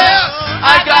joy. Yeah.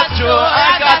 I got joy,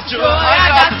 I got joy, I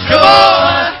got the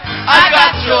joy. I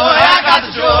got joy, I got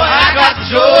the joy, I got the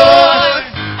joy.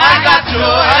 I got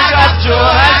joy, I got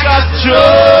joy, I got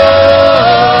joy.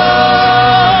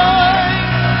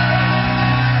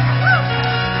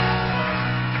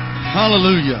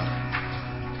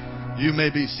 Hallelujah. You may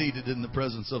be seated in the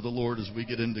presence of the Lord as we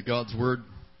get into God's Word.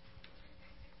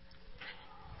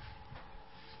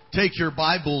 Take your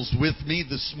Bibles with me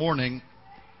this morning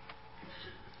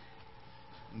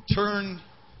and turn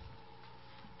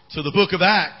to the book of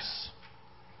Acts.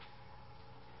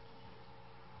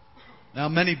 Now,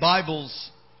 many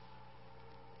Bibles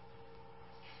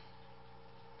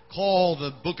call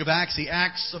the book of Acts the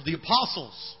Acts of the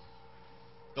Apostles.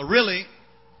 But really,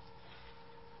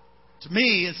 to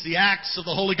me, it's the Acts of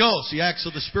the Holy Ghost, the Acts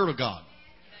of the Spirit of God.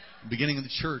 The beginning of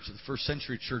the church, the first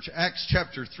century church. Acts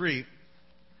chapter 3.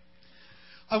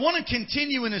 I want to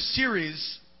continue in a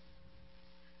series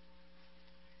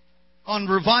on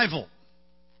revival.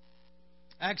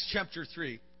 Acts chapter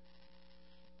 3.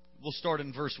 We'll start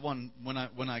in verse 1 when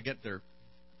I get there.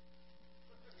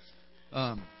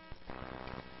 On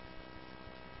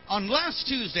last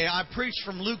Tuesday, I preached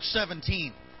from Luke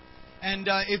 17. And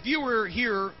if you were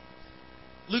here,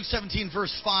 Luke 17,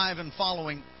 verse 5 and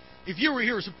following, if you were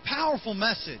here, it was a powerful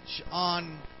message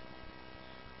on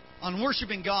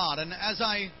worshiping God. And as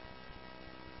I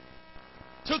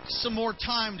took some more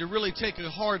time to really take a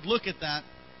hard look at that,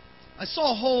 I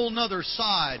saw a whole other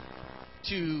side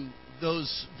to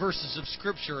those verses of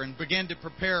Scripture and began to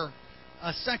prepare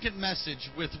a second message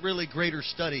with really greater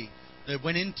study that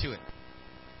went into it.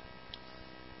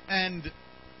 And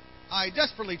I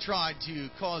desperately tried to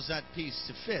cause that piece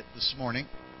to fit this morning.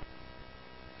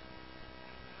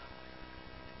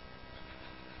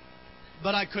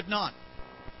 But I could not.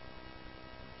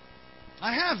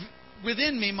 I have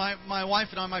within me, my wife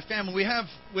and I, my family, we have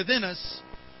within us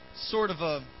sort of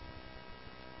a...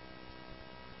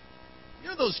 You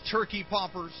know those turkey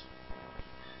poppers?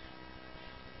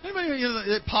 Anybody,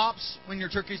 it pops when your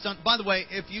turkey's done? By the way,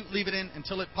 if you leave it in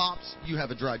until it pops, you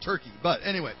have a dry turkey. But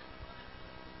anyway...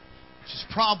 which is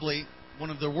probably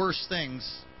one of the worst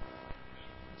things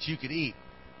that you could eat.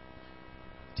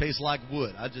 Tastes like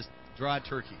wood. Dry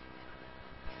turkey.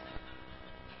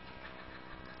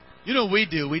 You know what we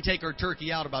do? We take our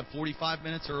turkey out about 45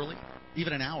 minutes early,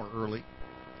 even an hour early.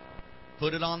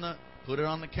 Put it on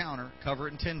the counter, cover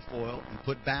it in tin foil, and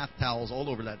put bath towels all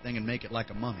over that thing and make it like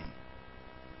a mummy.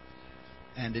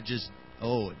 And it just,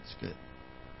 it's good.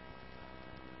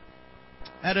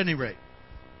 At any rate,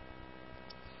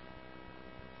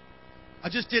 I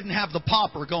just didn't have the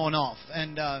popper going off.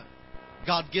 And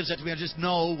God gives that to me. I just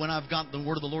know when I've got the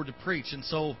word of the Lord to preach. And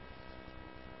so,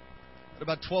 at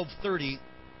about 12:30,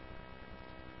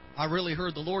 I really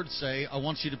heard the Lord say, I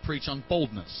want you to preach on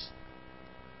boldness.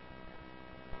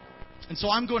 And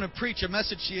so I'm going to preach a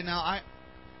message to you now.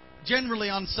 Generally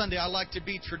on Sunday, I like to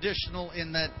be traditional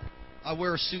in that I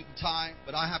wear a suit and tie,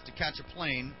 but I have to catch a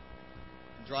plane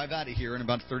and drive out of here in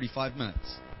about 35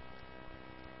 minutes.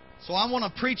 So I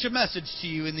want to preach a message to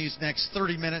you in these next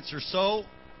 30 minutes or so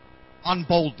on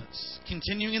boldness.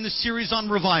 Continuing in the series on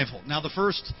revival. Now, the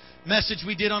first message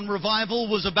we did on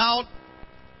revival was about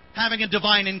having a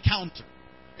divine encounter.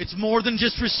 It's more than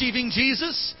just receiving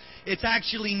Jesus. It's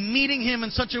actually meeting Him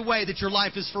in such a way that your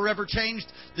life is forever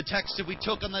changed. The text that we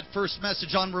took on that first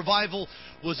message on revival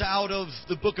was out of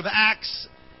the book of Acts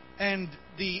and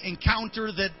the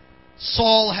encounter that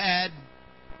Saul had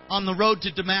on the road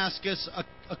to Damascus.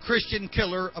 A Christian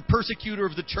killer, a persecutor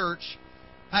of the church,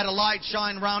 had a light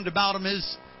shine round about him.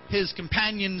 His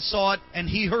companion saw it, and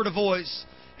he heard a voice.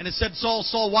 And it said, Saul,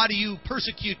 Saul, why do you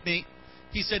persecute me?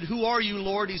 He said, who are you,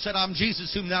 Lord? He said, I'm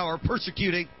Jesus whom thou art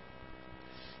persecuting.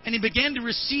 And he began to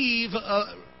receive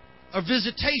a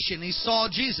visitation. He saw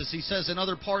Jesus. He says in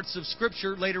other parts of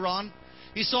Scripture later on,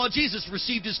 he saw Jesus,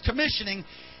 received his commissioning.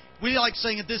 We like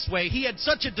saying it this way. He had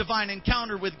such a divine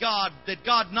encounter with God that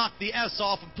God knocked the S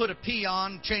off and put a P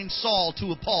on, changed Saul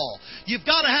to a Paul. You've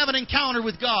got to have an encounter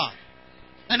with God.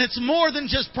 And it's more than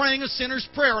just praying a sinner's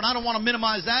prayer. And I don't want to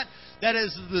minimize that. That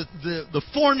is the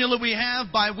formula we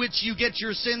have by which you get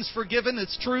your sins forgiven.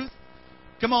 It's truth.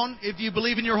 Come on. If you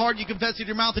believe in your heart, you confess with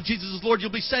your mouth that Jesus is Lord,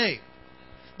 you'll be saved.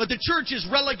 But the church has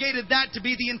relegated that to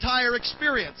be the entire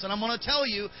experience. And I'm going to tell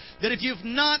you that if you've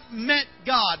not met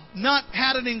God, not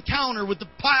had an encounter with the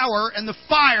power and the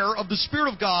fire of the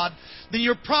Spirit of God, then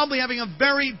you're probably having a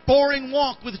very boring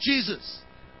walk with Jesus.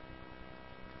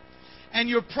 And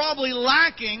you're probably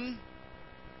lacking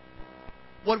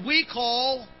what we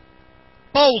call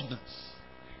boldness.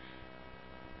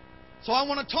 So I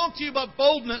want to talk to you about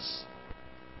boldness,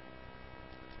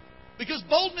 because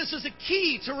boldness is a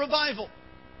key to revival.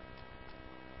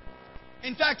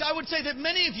 In fact, I would say that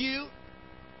many of you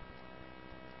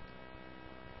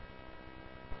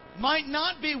might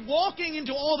not be walking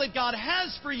into all that God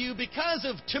has for you because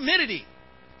of timidity.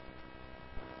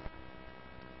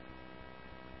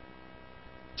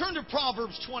 Turn to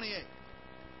Proverbs 28.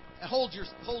 And hold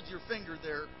your finger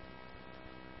there.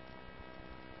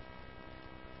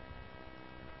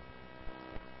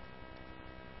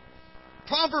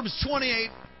 Proverbs 28,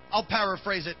 I'll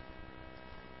paraphrase it.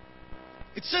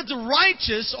 It said the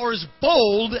righteous are as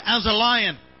bold as a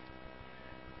lion.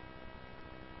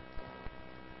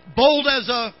 Bold as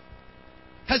a...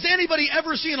 Has anybody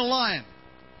ever seen a lion?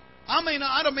 I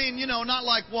don't mean, not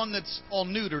like one that's all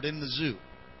neutered in the zoo.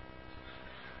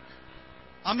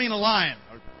 I mean a lion.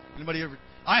 Anybody ever?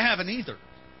 I haven't either.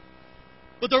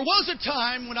 But there was a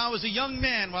time when I was a young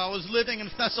man, while I was living in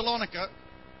Thessalonica,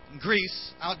 in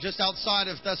Greece, just outside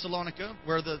of Thessalonica,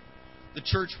 where the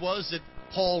church was that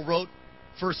Paul wrote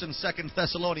 1st and 2nd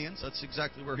Thessalonians. That's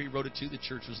exactly where he wrote it to. The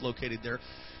church was located there.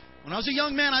 When I was a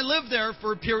young man, I lived there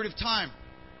for a period of time.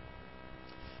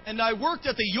 And I worked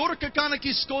at the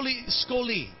Yorkakanaki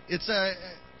Skoli.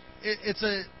 It's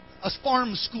a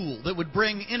farm school that would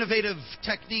bring innovative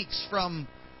techniques from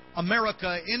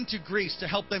America into Greece to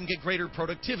help them get greater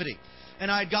productivity.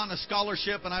 And I had gotten a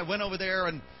scholarship, and I went over there,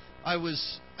 and I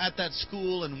was at that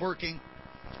school and working.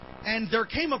 And there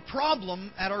came a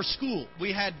problem at our school.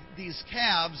 We had these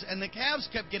calves, and the calves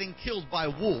kept getting killed by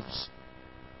wolves.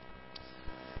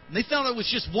 And they thought it was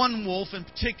just one wolf in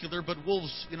particular, but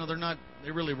wolves,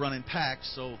 they really run in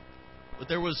packs. But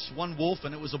there was one wolf,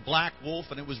 and it was a black wolf,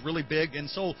 and it was really big. And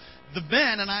so the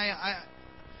men, and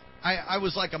I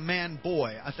was like a man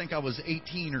boy. I think I was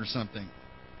 18 or something.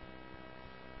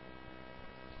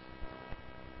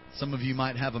 Some of you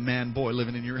might have a man boy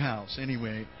living in your house.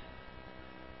 Anyway.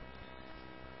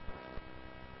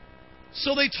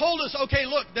 So they told us, okay,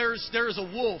 look, there's a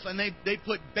wolf. And they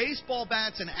put baseball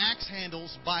bats and axe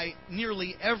handles by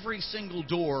nearly every single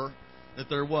door that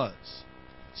there was.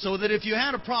 So that if you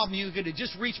had a problem, you could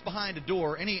just reach behind a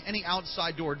door, any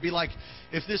outside door. It'd be like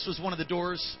if this was one of the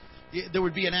doors, there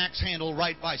would be an axe handle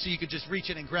right by, so you could just reach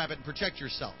in and grab it and protect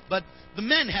yourself. But the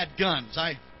men had guns.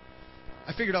 I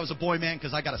figured I was a boy man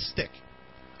because I got a stick.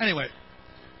 Anyway.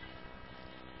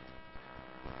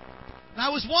 And I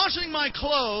was washing my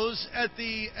clothes at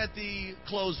the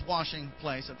clothes washing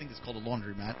place. I think it's called a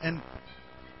laundromat. And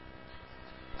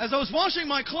as I was washing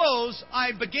my clothes,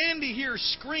 I began to hear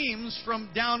screams from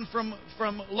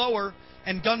lower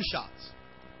and gunshots.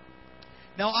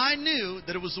 Now I knew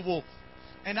that it was a wolf.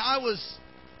 And I was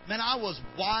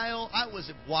wild. I was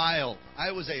a wild,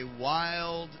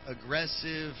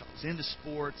 aggressive, I was into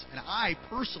sports, and I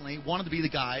personally wanted to be the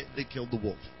guy that killed the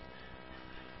wolf.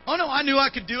 Oh no, I knew I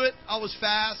could do it. I was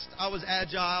fast, I was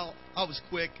agile, I was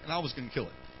quick, and I was going to kill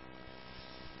it.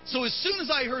 So as soon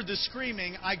as I heard the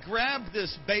screaming, I grabbed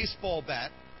this baseball bat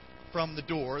from the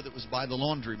door that was by the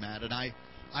laundromat, and I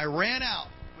ran out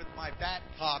with my bat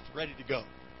cocked, ready to go.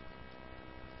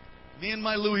 Me and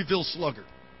my Louisville Slugger.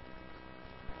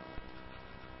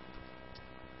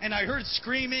 And I heard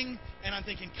screaming, and I'm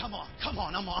thinking, come on,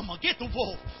 I'm going to get the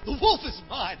wolf. The wolf is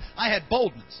mine. I had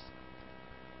boldness.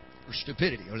 Or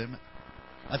stupidity.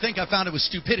 I think I found it was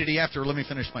stupidity after. Let me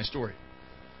finish my story.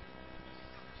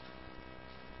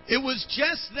 It was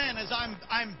just then as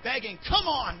I'm begging, come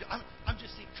on. I'm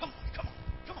just saying, come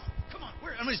on.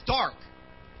 Where? I mean, it's dark.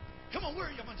 Come on, where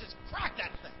are you? I'm going to just crack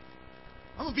that thing.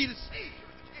 I'm going to be the savior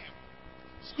of the camp.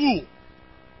 School.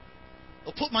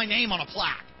 They'll put my name on a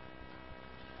plaque.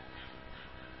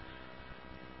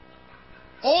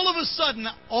 All of a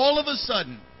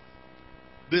sudden,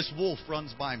 this wolf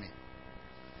runs by me.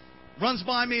 Runs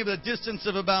by me at a distance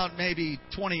of about maybe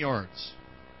 20 yards.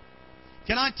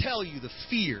 Can I tell you the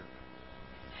fear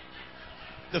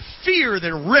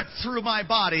that ripped through my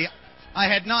body I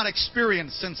had not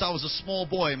experienced since I was a small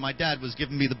boy and my dad was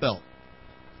giving me the belt.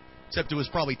 Except it was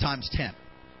probably times 10.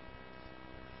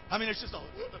 I mean, it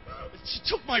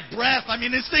took my breath. I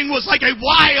mean, this thing was like a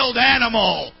wild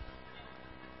animal.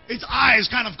 Its eyes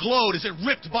kind of glowed as it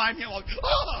ripped by me. I'm like,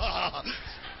 ah!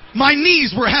 My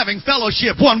knees were having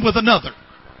fellowship one with another.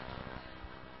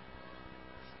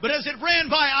 But as it ran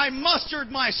by, I mustered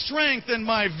my strength and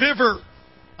my vigor.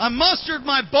 I mustered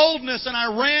my boldness, and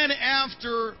I ran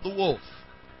after the wolf.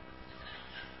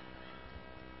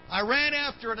 I ran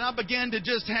after it, and I began to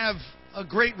just have a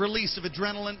great release of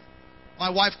adrenaline. My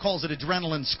wife calls it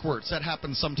adrenaline squirts. That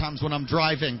happens sometimes when I'm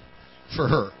driving for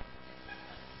her.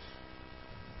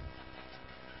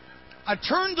 I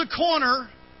turned the corner,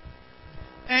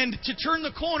 and to turn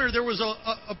the corner, there was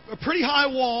a pretty high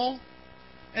wall,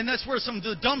 and that's where some of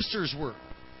the dumpsters were.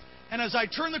 And as I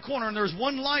turned the corner, and there was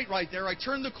one light right there, I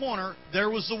turned the corner, there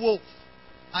was the wolf.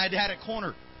 I had it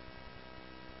cornered.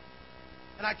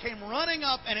 And I came running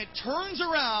up, and it turns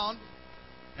around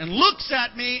and looks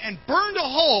at me and burned a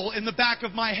hole in the back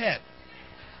of my head.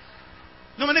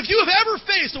 No, I mean, if you have ever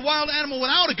faced a wild animal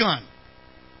without a gun,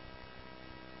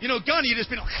 you know, gun, you just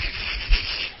been like,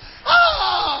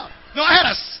 ah! No, I had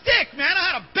a stick, man.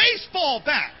 I had a baseball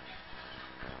bat.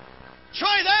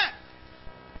 Try that.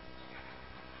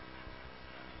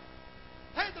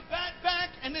 I had the bat back,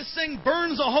 and this thing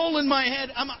burns a hole in my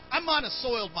head. I might have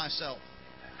soiled myself.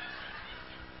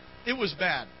 It was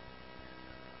bad.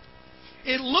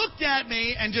 It looked at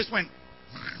me and just went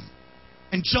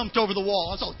and jumped over the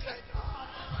wall. I was like,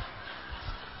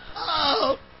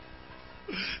 oh,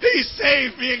 He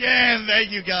saved me again.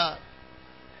 Thank you, God.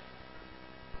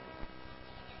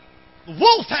 The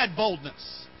wolf had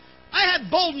boldness. I had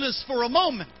boldness for a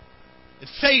moment. It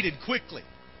faded quickly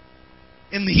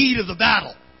in the heat of the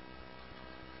battle.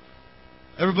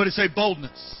 Everybody say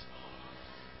boldness.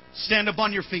 Stand up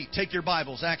on your feet. Take your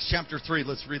Bibles. Acts chapter 3.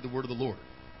 Let's read the word of the Lord.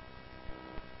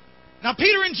 Now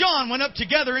Peter and John went up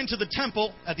together into the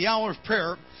temple at the hour of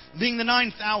prayer, being the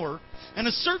 9th hour. And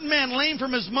a certain man lame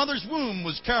from his mother's womb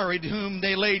was carried, whom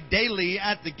they laid daily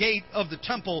at the gate of the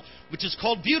temple, which is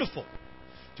called Beautiful,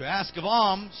 to ask of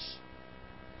alms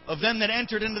of them that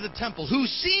entered into the temple, who,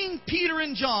 seeing Peter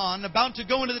and John about to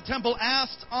go into the temple,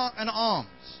 asked an alms.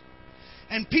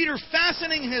 And Peter,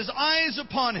 fastening his eyes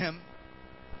upon him,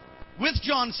 with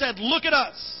John said, Look at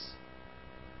us.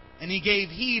 And he gave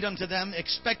heed unto them,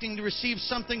 expecting to receive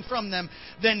something from them.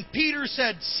 Then Peter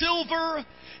said, Silver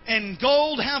and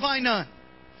gold have I none,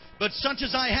 but such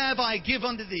as I have I give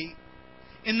unto thee.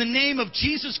 In the name of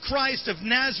Jesus Christ of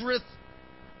Nazareth,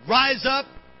 rise up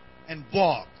and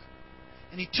walk.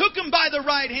 And he took him by the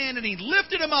right hand, and he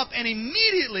lifted him up, and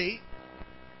immediately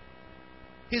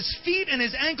his feet and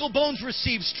his ankle bones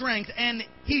received strength, and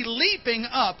he, leaping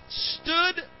up,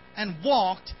 stood and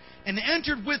walked, and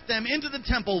entered with them into the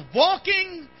temple,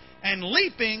 walking and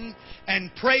leaping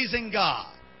and praising God.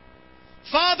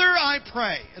 Father, I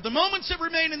pray, at the moments that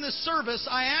remain in this service,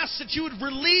 I ask that you would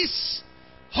release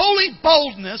holy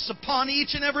boldness upon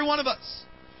each and every one of us.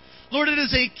 Lord, it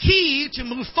is a key to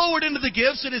move forward into the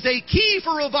gifts. It is a key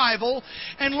for revival.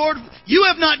 And Lord, you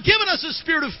have not given us a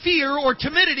spirit of fear or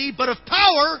timidity, but of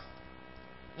power,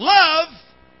 love,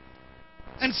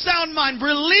 and sound mind.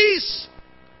 Release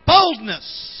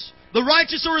boldness. The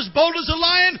righteous are as bold as a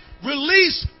lion.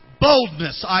 Release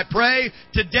boldness, I pray,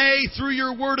 today through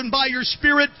your word and by your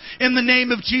spirit. In the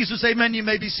name of Jesus, amen. You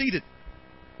may be seated.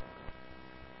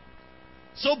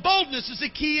 So boldness is a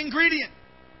key ingredient.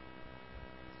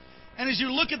 And as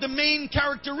you look at the main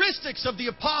characteristics of the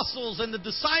apostles and the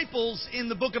disciples in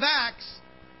the book of Acts,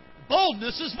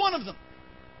 boldness is one of them.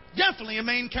 Definitely a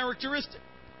main characteristic.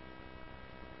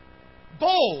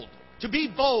 Bold. To be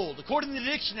bold, according to the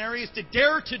dictionary, is to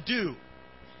dare to do.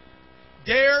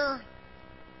 Dare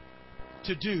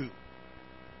to do.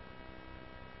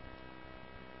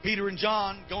 Peter and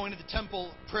John going to the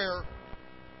temple prayer,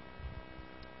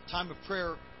 time of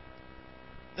prayer.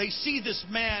 They see this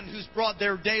man who's brought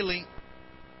there daily,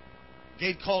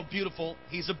 gate called Beautiful.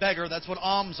 He's a beggar. That's what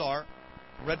alms are.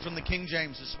 Read from the King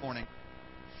James this morning.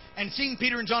 And seeing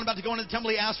Peter and John about to go into the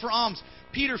temple, he asked for alms.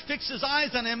 Peter fixed his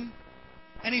eyes on him,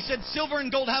 and he said, Silver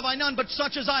and gold have I none, but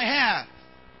such as I have.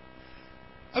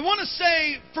 I want to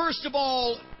say, first of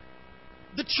all,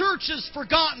 the church has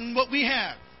forgotten what we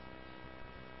have.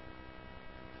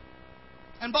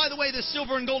 And by the way, this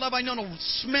silver and gold have I none will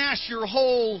smash your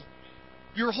whole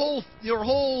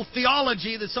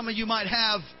theology that some of you might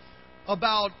have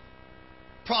about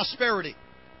prosperity.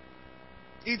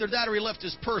 Either that or he left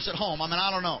his purse at home. I mean, I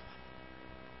don't know.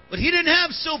 But he didn't have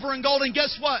silver and gold, and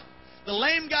guess what? The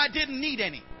lame guy didn't need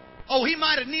any. Oh, he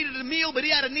might have needed a meal, but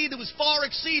he had a need that was far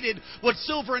exceeded what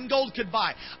silver and gold could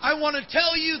buy. I want to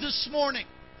tell you this morning,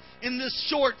 in this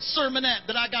short sermonette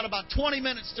that I got about 20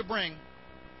 minutes to bring,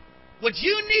 what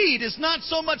you need is not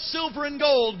so much silver and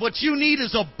gold. What you need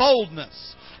is a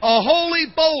boldness. A holy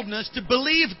boldness to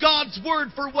believe God's word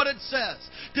for what it says.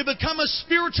 To become a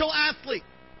spiritual athlete.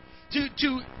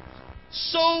 To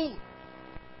so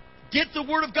get the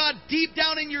word of God deep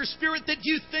down in your spirit that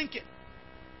you think it.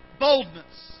 Boldness.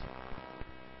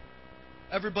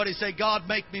 Everybody say, God,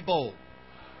 make me bold.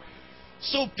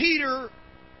 So Peter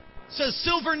says,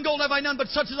 Silver and gold have I none, but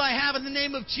such as I have in the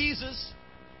name of Jesus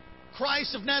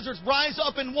Christ of Nazareth, rise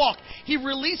up and walk. He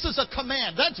releases a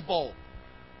command. That's bold.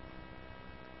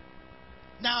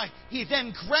 Now, he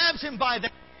then grabs him by the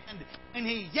hand and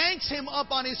he yanks him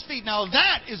up on his feet. Now,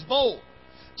 that is bold.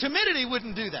 Timidity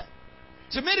wouldn't do that.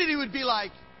 Timidity would be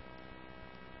like,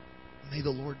 may the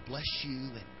Lord bless you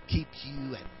and keep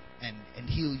you and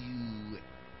heal you.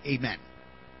 Amen.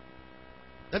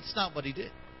 That's not what he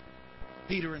did.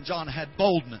 Peter and John had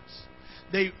boldness.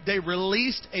 They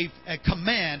released a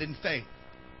command in faith.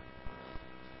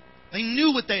 They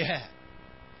knew what they had.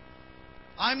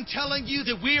 I'm telling you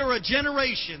that we are a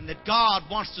generation that God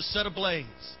wants to set ablaze.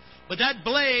 But that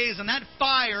blaze and that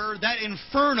fire, that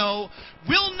inferno,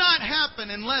 will not happen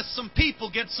unless some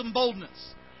people get some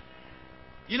boldness.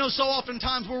 You know, so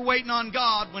oftentimes we're waiting on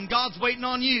God when God's waiting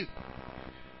on you.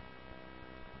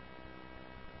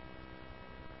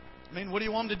 I mean, what do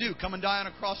you want Him to do? Come and die on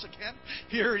a cross again?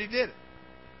 He already did it.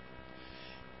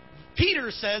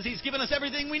 Peter says He's given us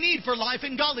everything we need for life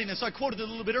and godliness. I quoted it a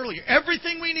little bit earlier.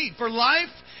 Everything we need for life,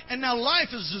 and now life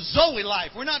is a Zoe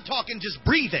life. We're not talking just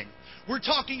breathing. We're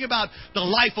talking about the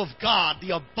life of God,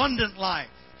 the abundant life.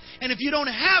 And if you don't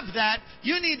have that,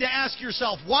 you need to ask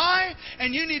yourself why,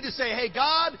 and you need to say, hey,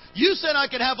 God, you said I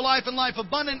could have life and life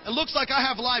abundant. It looks like I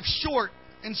have life short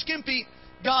and skimpy.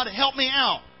 God, help me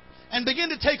out. And begin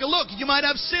to take a look. You might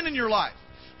have sin in your life.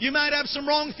 You might have some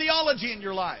wrong theology in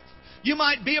your life. You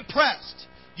might be oppressed.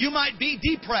 You might be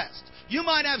depressed. You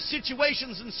might have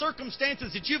situations and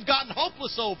circumstances that you've gotten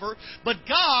hopeless over, but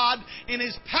God, in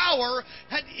His power,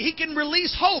 He can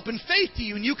release hope and faith to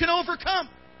you, and you can overcome.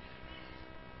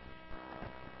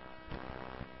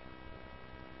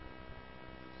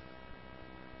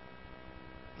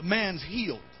 The man's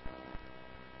healed.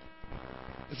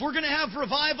 If we're going to have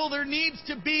revival, there needs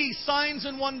to be signs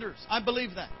and wonders. I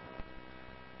believe that.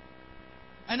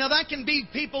 And now that can be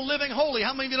people living holy.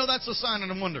 How many of you know that's a sign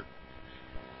and a wonder?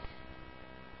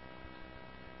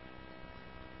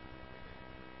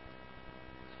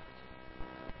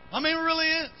 I mean, it really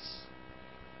is.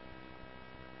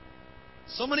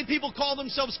 So many people call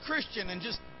themselves Christian and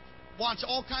just watch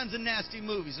all kinds of nasty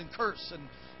movies and curse and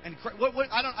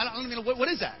I don't even know what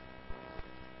is that?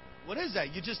 What is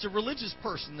that? You're just a religious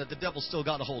person that the devil still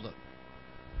got a hold of.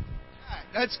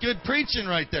 That's good preaching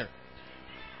right there.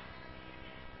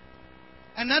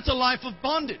 And that's a life of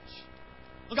bondage.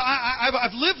 Look,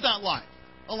 I've lived that life,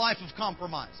 a life of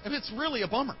compromise, and it's really a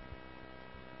bummer.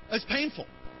 It's painful.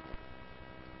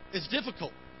 It's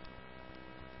difficult.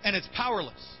 And it's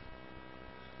powerless.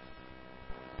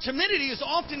 Timidity is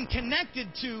often connected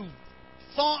to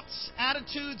thoughts,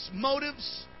 attitudes,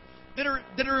 motives that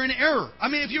are in error. I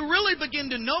mean, if you really begin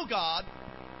to know God,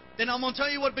 then I'm going to tell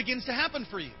you what begins to happen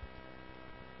for you.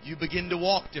 You begin to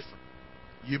walk different.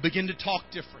 You begin to talk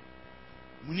different.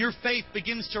 When your faith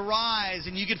begins to rise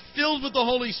and you get filled with the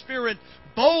Holy Spirit,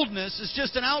 boldness is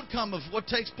just an outcome of what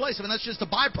takes place. I mean, that's just a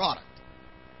byproduct.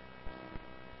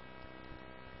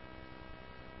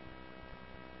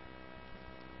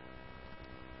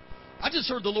 I just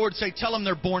heard the Lord say, tell them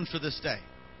they're born for this day.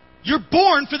 You're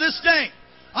born for this day.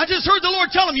 I just heard the Lord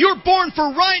tell them, you're born for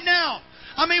right now.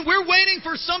 I mean, we're waiting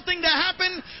for something to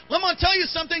happen. Let me tell you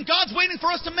something. God's waiting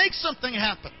for us to make something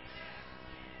happen.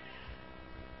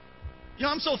 You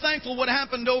know, I'm so thankful what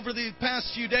happened over the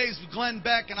past few days with Glenn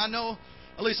Beck. And I know,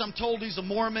 at least I'm told he's a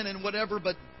Mormon and whatever,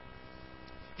 but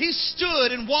he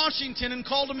stood in Washington and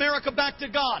called America back to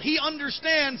God. He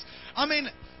understands. I mean,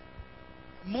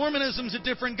 Mormonism's a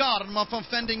different God. And if I'm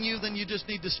offending you, then you just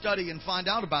need to study and find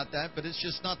out about that. But it's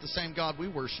just not the same God we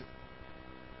worship.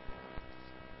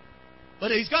 But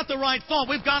he's got the right thought.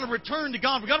 We've got to return to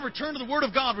God. We've got to return to the Word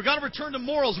of God. We've got to return to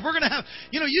morals. We're going to have,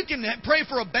 you know, you can pray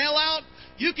for a bailout.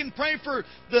 You can pray for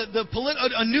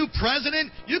a new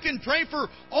president. You can pray for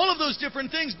all of those different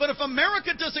things. But if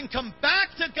America doesn't come back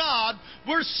to God,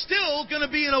 we're still going to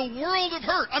be in a world of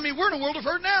hurt. I mean, we're in a world of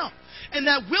hurt now. And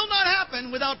that will not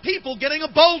happen without people getting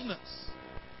a boldness.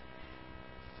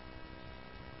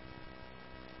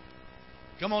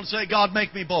 Come on, say, God,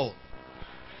 make me bold.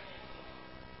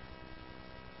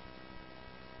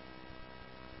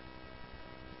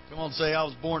 Come on, say, I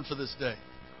was born for this day.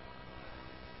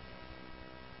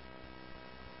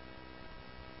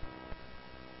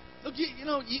 Look,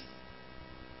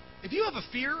 if you have a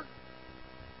fear,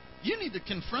 you need to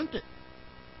confront it.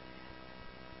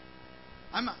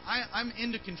 I'm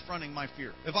into confronting my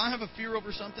fear. If I have a fear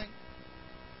over something,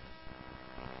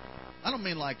 I don't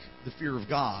mean like the fear of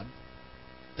God.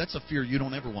 That's a fear you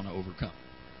don't ever want to overcome.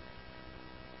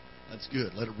 That's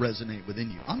good. Let it resonate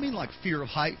within you. I mean like fear of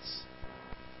heights.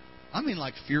 I mean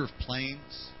like fear of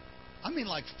planes. I mean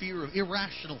like fear of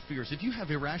irrational fears. If you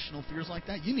have irrational fears like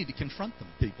that, you need to confront them,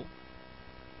 people.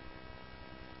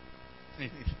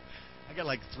 I got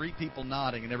like 3 people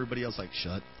nodding and everybody else like,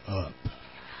 shut up.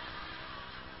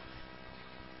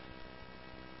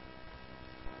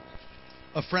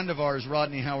 A friend of ours,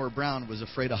 Rodney Howard Brown, was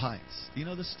afraid of heights. Do you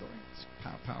know this story? It's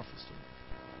a powerful story.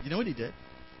 You know what he did?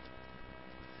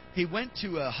 He went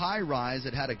to a high-rise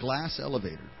that had a glass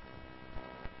elevator.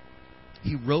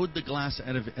 He rode the glass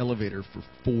elevator for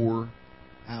 4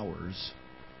 hours,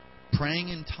 praying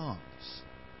in tongues.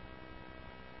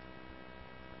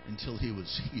 until he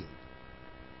was healed.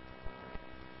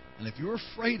 And if you're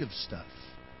afraid of stuff,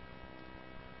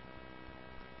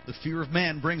 the fear of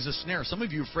man brings a snare. Some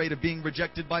of you are afraid of being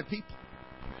rejected by people.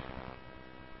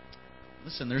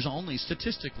 Listen, there's only,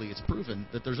 statistically, it's proven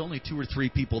that there's only 2 or 3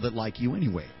 people that like you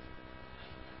anyway.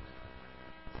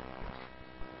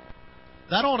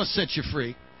 That ought to set you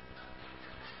free.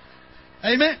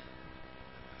 Amen.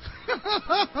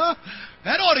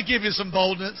 That ought to give you some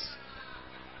boldness.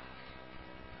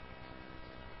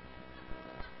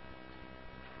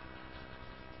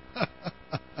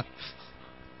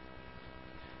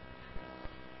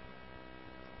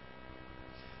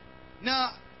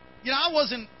 Now, you know,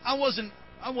 I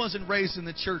wasn't raised in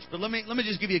the church, but let me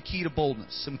just give you a key to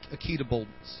boldness. A key to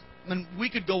boldness. And we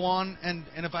could go on, and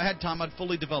if I had time, I'd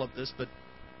fully develop this, but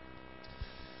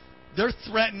they're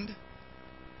threatened.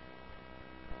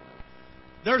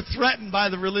 They're threatened by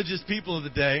the religious people of the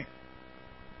day.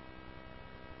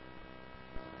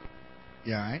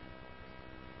 You all right?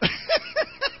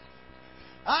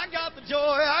 I got the joy,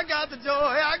 I got the joy,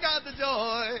 I got the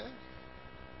joy.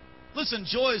 Listen,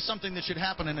 joy is something that should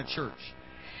happen in a church.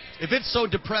 If it's so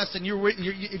depressed and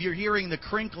if you're hearing the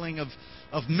crinkling of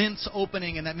mints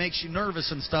opening and that makes you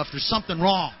nervous and stuff, there's something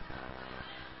wrong.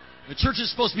 The church is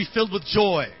supposed to be filled with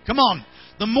joy. Come on.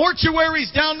 The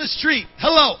mortuary's down the street.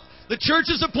 Hello. The church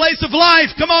is a place of life.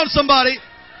 Come on, somebody.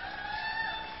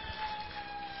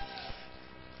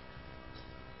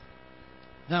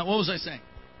 Now, what was I saying?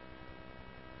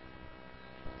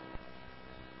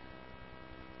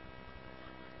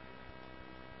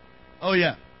 Oh,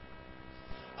 yeah.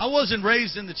 I wasn't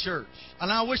raised in the church.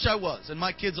 And I wish I was. And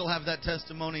my kids will have that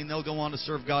testimony and they'll go on to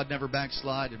serve God, never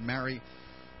backslide, and marry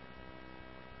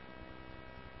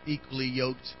equally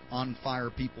yoked, on fire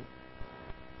people.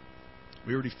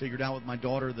 We already figured out with my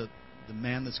daughter that the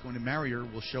man that's going to marry her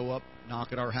will show up,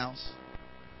 knock at our house.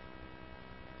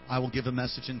 I will give a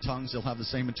message in tongues. They'll have the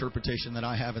same interpretation that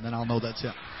I have, and then I'll know that's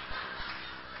him.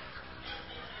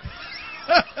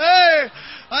 Hey,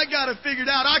 I got it figured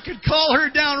out. I could call her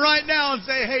down right now and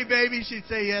say, hey, baby. She'd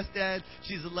say, yes, Dad.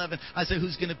 She's 11. I say,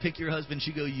 who's going to pick your husband?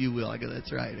 She'd go, you will. I go,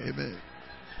 that's right. Amen.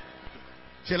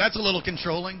 See, that's a little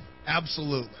controlling.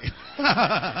 Absolutely.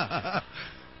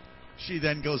 She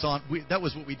then goes on. That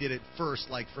was what we did at first,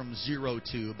 like from 0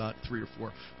 to about 3 or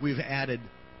 4. We've added,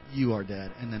 you are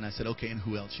Dad. And then I said, okay, and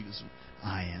who else? She goes,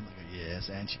 I am. I go, yes.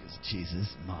 And she goes,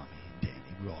 Jesus, Mommy, and Danny.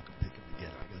 We all can pick them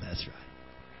together. I go, that's right.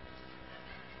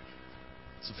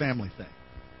 It's a family thing.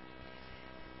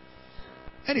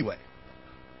 Anyway,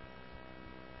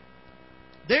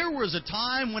 there was a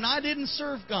time when I didn't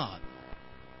serve God.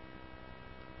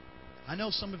 I know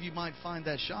some of you might find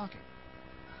that shocking.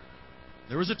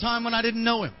 There was a time when I didn't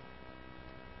know Him.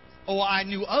 Oh, I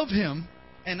knew of Him,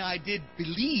 and I did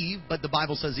believe, but the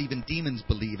Bible says even demons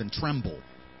believe and tremble.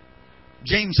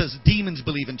 James says demons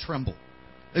believe and tremble.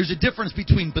 There's a difference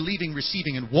between believing,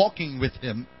 receiving, and walking with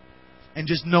Him and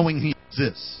just knowing He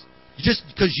exists. Just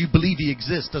because you believe He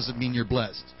exists doesn't mean you're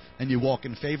blessed and you walk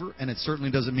in favor, and it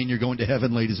certainly doesn't mean you're going to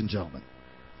heaven, ladies and gentlemen.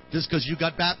 Just because you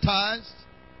got baptized,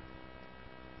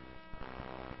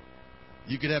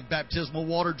 you could have baptismal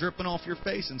water dripping off your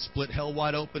face and split hell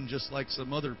wide open just like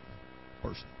some other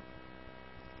person.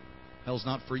 Hell's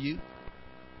not for you.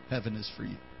 Heaven is for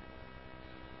you.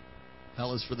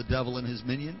 Hell is for the devil and his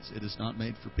minions. It is not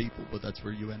made for people, but that's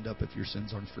where you end up if your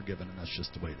sins aren't forgiven, and that's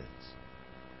just the way it is.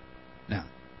 Now,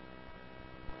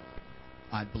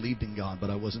 I believed in God, but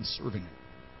I wasn't serving Him.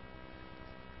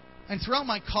 And throughout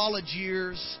my college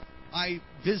years, I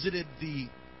visited the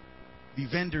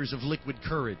vendors of Liquid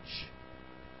Courage.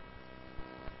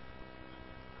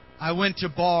 I went to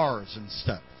bars and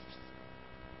stuff.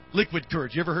 Liquid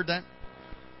Courage. You ever heard that?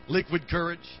 Liquid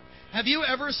Courage. Have you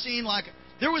ever seen, like,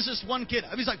 there was this one kid.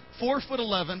 He was like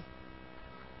 4'11".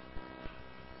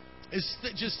 It's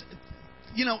just,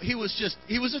 you know, he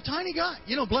was a tiny guy.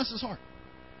 You know, bless his heart.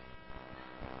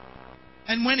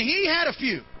 And when he had a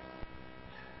few,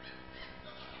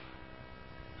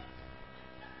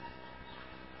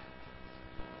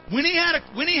 when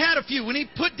he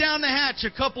put down the hatch a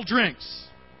couple drinks,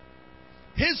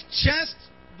 his chest,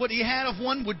 what he had of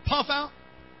one, would puff out.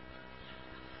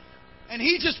 And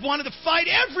he just wanted to fight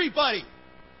everybody.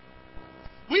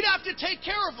 We'd have to take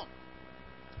care of him.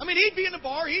 I mean, he'd be in the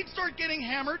bar, he'd start getting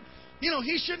hammered. You know,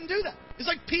 he shouldn't do that. It's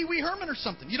like Pee Wee Herman or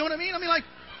something. You know what I mean? I mean, like,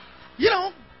 you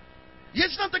know,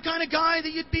 it's not the kind of guy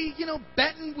that you'd be, you know,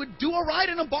 betting would do all right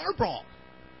in a bar brawl.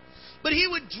 But he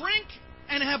would drink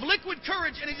and have Liquid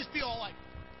Courage, and he'd just be all like,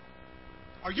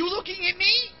 are you looking at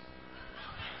me?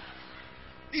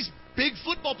 These big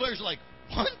football players are like,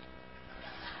 what?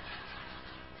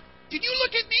 Did you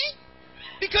look at me?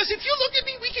 Because if you look at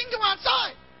me, we can go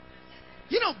outside.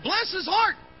 Bless his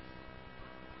heart.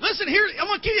 Listen, here, I'm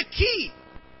going to give you a key.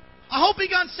 I hope he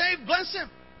got saved. Bless him.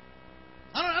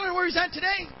 I don't know where he's at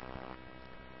today.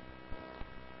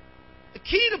 The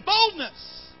key to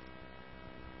boldness.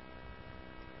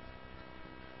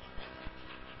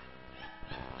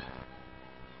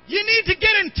 You need to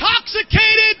get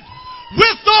intoxicated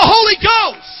with the Holy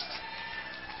Ghost.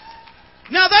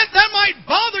 Now that might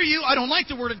bother you. I don't like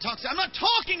the word intoxicated. I'm not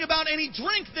talking about any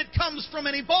drink that comes from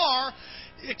any bar.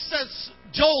 It says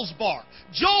Joel's bar.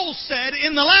 Joel said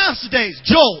in the last days,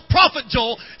 Prophet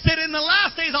Joel said, in the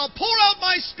last days I'll pour out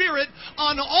my Spirit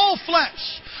on all flesh.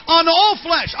 On all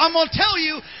flesh. I'm going to tell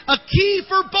you, a key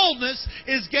for boldness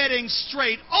is getting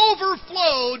straight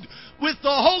overflowed with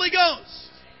the Holy Ghost.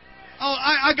 Oh,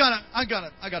 I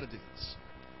gotta do this.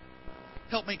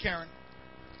 Help me, Karen.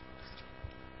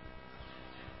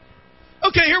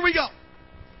 Okay, here we go.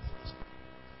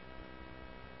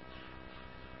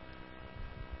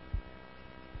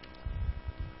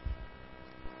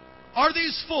 Are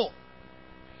these full?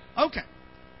 Okay.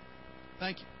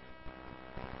 Thank you.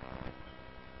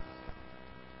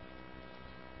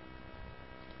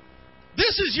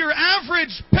 This is your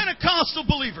average Pentecostal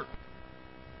believer.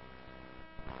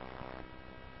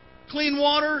 Clean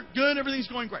water, good, everything's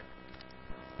going great.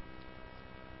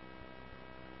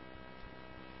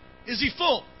 Is he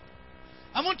full?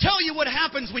 I'm going to tell you what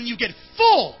happens when you get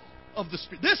full of the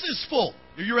Spirit. This is full.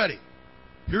 Are you ready?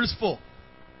 Here's full.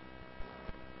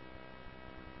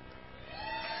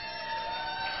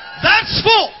 That's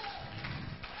full.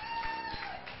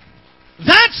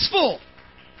 That's full.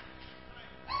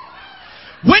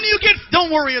 When you get,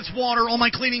 don't worry, it's water. All my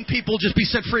cleaning people, just be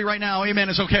set free right now. Amen.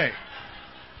 It's okay.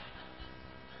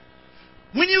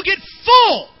 When you get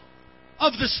full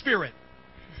of the Spirit,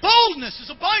 boldness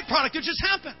is a byproduct. It just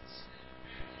happens.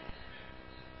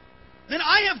 Then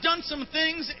I have done some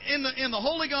things in the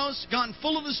Holy Ghost, gotten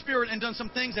full of the Spirit, and done some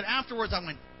things that afterwards I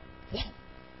went, whoa,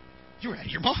 you're out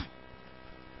of your mind.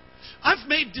 I've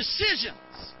made decisions.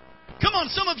 Come on,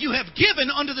 some of you have given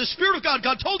unto the Spirit of God.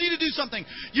 God told you to do something.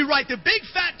 You write the big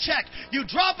fat check. You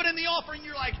drop it in the offering.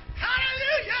 You're like,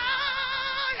 hallelujah!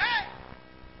 Hey!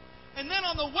 And then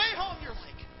on the way home, you're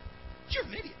like, you're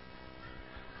an idiot.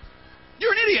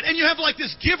 You're an idiot. And you have like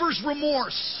this giver's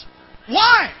remorse.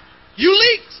 Why? You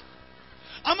leaked.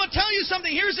 I'm going to tell you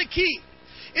something. Here's the key.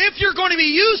 If you're going to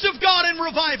be used of God in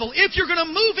revival, if you're going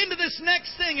to move into this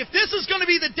next thing, if this is going to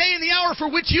be the day and the hour for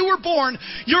which you were born,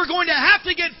 you're going to have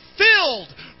to get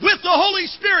filled with the Holy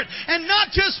Spirit. And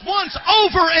not just once,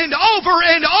 over and over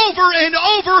and over and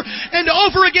over and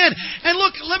over again. And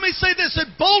look, let me say this,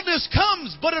 that boldness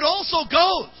comes, but it also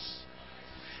goes.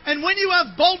 And when you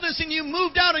have boldness and you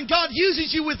moved out and God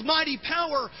uses you with mighty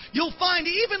power, you'll find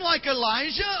even like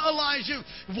Elijah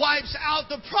wipes out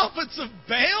the prophets of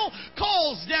Baal,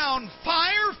 calls down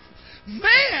fire.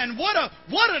 Man, what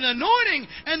an anointing.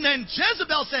 And then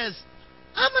Jezebel says,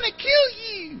 I'm going to kill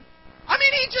you. I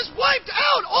mean, he just wiped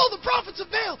out all the prophets of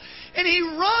Baal. And he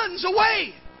runs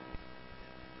away.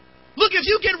 Look, if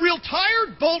you get real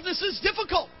tired, boldness is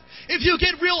difficult. If you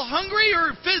get real hungry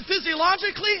or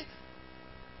physiologically,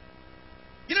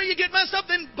 you get messed up,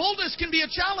 then boldness can be a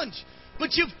challenge.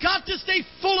 But you've got to stay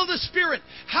full of the Spirit.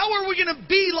 How are we going to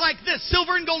be like this?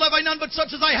 Silver and gold have I none, but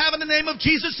such as I have in the name of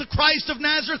Jesus, the Christ of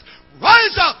Nazareth.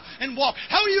 Rise up and walk.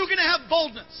 How are you going to have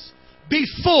boldness? Be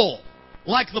full,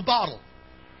 like the bottle.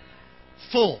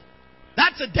 Full.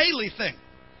 That's a daily thing.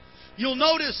 You'll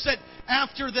notice that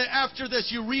after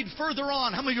this, you read further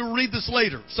on. How many of you read this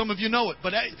later? Some of you know it.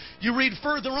 But you read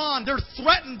further on. They're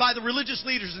threatened by the religious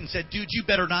leaders and said, dude, you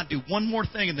better not do one more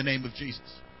thing in the name of Jesus.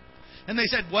 And they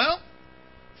said, well,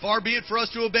 far be it for us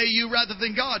to obey you rather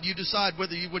than God. You decide what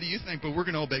do you think, but we're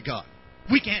going to obey God.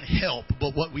 We can't help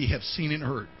but what we have seen and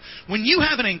heard. When you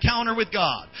have an encounter with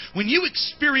God, when you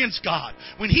experience God,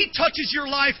 when He touches your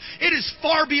life, it is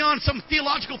far beyond some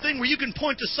theological thing where you can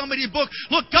point to somebody's book.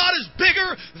 Look, God is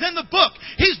bigger than the book.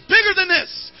 He's bigger than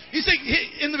this. He said,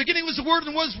 in the beginning was the Word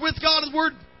and was with God, and the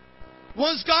Word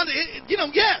was God.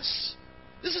 Yes.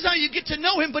 This is how you get to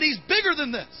know Him, but He's bigger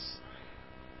than this.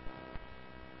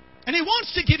 And He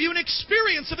wants to give you an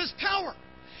experience of His power.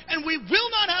 And we will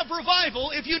not have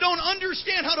revival if you don't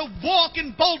understand how to walk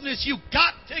in boldness. You've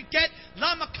got to get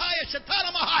Lamakaya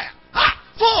Shatana Mahaya.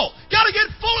 Full. Got to get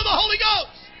full of the Holy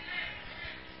Ghost.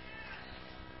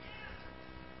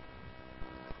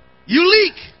 You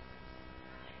leak.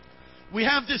 We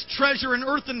have this treasure in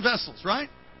earthen vessels, right?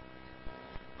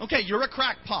 Okay, you're a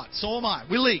crackpot. So am I.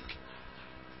 We leak.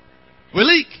 We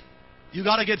leak. You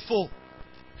got to get full.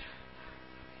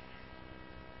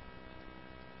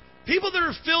 People that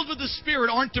are filled with the Spirit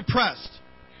aren't depressed.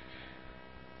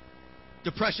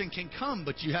 Depression can come,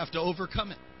 but you have to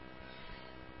overcome it.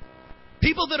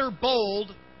 People that are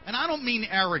bold, and I don't mean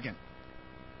arrogant.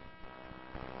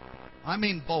 I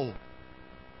mean bold.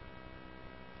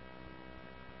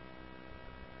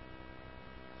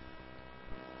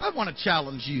 I want to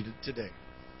challenge you today.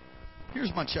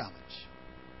 Here's my challenge.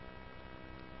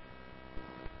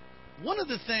 One of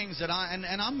the things that and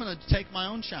I'm going to take my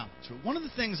own challenge. One of the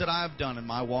things that I've done in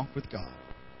my walk with God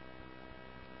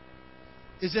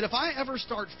is that if I ever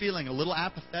start feeling a little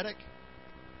apathetic,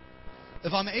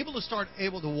 if I'm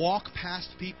able to walk past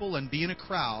people and be in a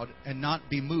crowd and not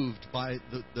be moved by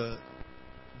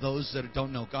those that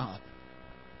don't know God,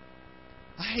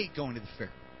 I hate going to the fair.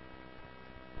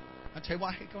 I tell you why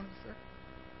I hate going to the fair.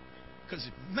 Because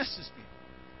it messes me.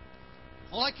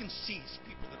 All I can see is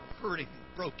people that are hurting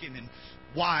and broken, and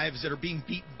wives that are being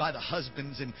beaten by the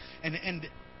husbands, and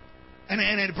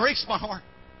it breaks my heart.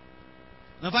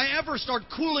 And if I ever start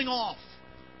cooling off,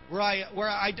 where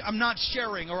I'm not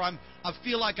sharing, or I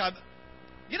feel like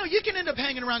you can end up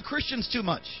hanging around Christians too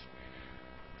much.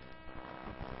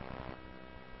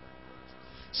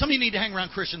 Some of you need to hang around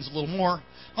Christians a little more.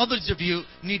 Others of you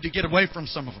need to get away from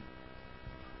some of them.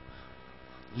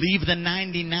 Leave the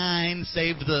 99,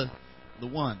 save the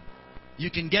one. You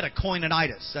can get a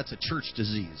coinitis. That's a church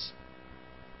disease.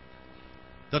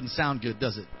 Doesn't sound good,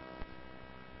 does it?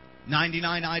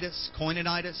 99itis,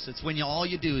 coinitis. It's when all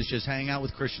you do is just hang out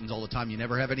with Christians all the time. You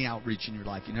never have any outreach in your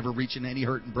life. You never reach in any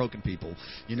hurt and broken people.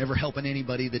 You're never helping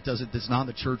anybody that's not in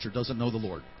the church or doesn't know the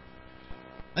Lord.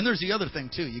 And there's the other thing,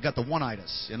 too. You got the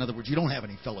one-itis. In other words, you don't have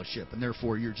any fellowship, and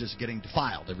therefore you're just getting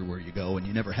defiled everywhere you go, and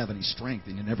you never have any strength,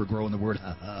 and you never grow in the Word.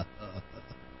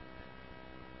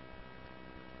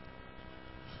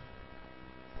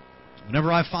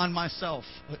 Whenever I find myself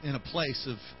in a place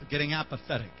of getting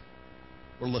apathetic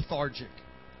or lethargic,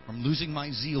 or I'm losing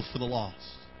my zeal for the lost,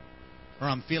 or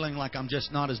I'm feeling like I'm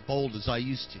just not as bold as I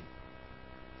used to,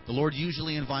 the Lord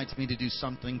usually invites me to do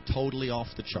something totally off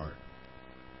the chart.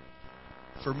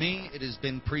 For me, it has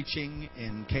been preaching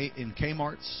in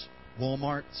Kmart's,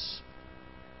 Walmart's,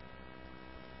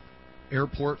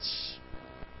 airports,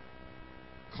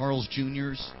 Carl's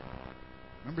Jr.'s.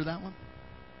 Remember that one?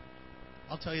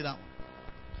 I'll tell you that one.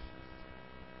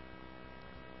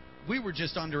 We were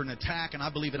just under an attack, and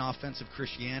I believe in offensive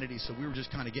Christianity, so we were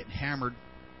just kind of getting hammered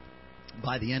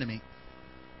by the enemy.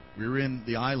 We were in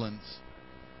the islands.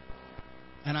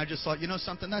 And I just thought,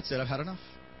 something, that's it. I've had enough.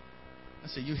 I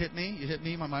said, you hit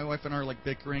me. My wife and I are like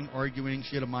bickering, arguing.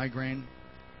 She had a migraine.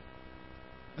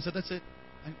 I said, that's it.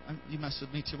 You messed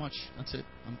with me too much. That's it.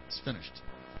 It's finished.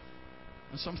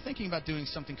 And so I'm thinking about doing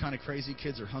something kind of crazy.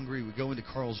 Kids are hungry. We go into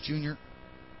Carl's Jr.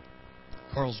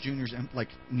 Carl's Jr.'s like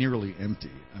nearly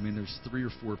empty. I mean, there's 3 or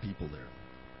 4 people there.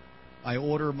 I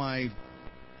order my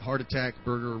heart attack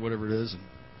burger or whatever it is, and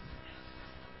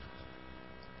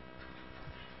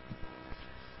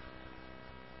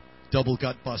double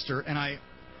gut buster, and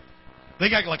they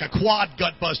got like a quad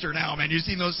gut buster now, man. You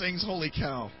seen those things? Holy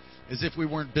cow. As if we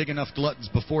weren't big enough gluttons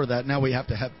before that. Now we have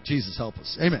to have Jesus help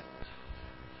us. Amen.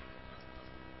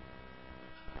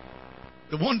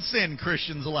 The one sin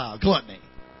Christians allow, gluttony.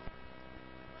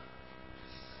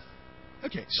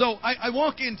 Okay, so I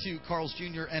walk into Carl's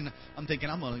Jr. and I'm thinking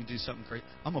I'm going to do something crazy.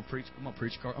 I'm going to preach. I'm going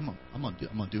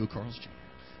to do a Carl's Jr.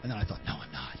 And then I thought, no,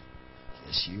 I'm not.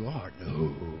 Yes, you are.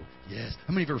 No. Yes.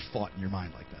 How many of you ever fought in your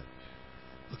mind like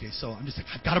that? Okay, so I'm just like,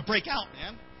 I've got to break out,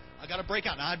 man. I've got to break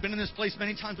out. Now, I've been in this place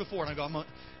many times before, and I go, I'm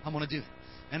going to do it.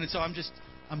 And so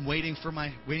I'm waiting for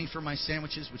my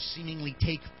sandwiches, which seemingly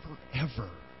take forever.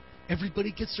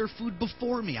 Everybody gets their food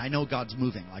before me. I know God's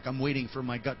moving. Like I'm waiting for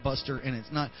my gut buster, and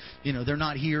it's not, they're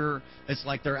not here. It's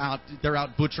like they're out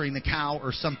butchering the cow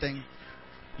or something.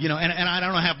 And I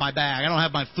don't have my bag. I don't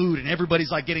have my food, and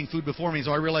everybody's like getting food before me.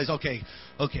 So I realize, okay.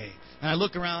 And I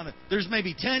look around. There's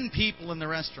maybe 10 people in the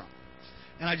restaurant.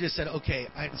 And I just said, okay.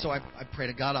 So I pray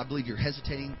to God, I believe you're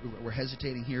hesitating. We're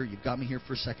hesitating here. You've got me here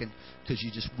for a second because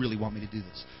you just really want me to do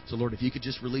this. So, Lord, if you could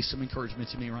just release some encouragement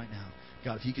to me right now.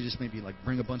 God, if you could just maybe like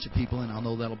bring a bunch of people in, I'll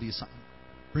know that'll be a sign.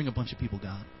 Bring a bunch of people,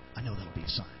 God. I know that'll be a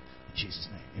sign. In Jesus'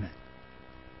 name, amen.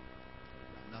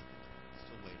 Nothing.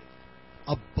 Still waiting.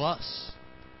 A bus.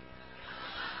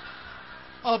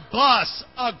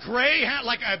 A Greyhound,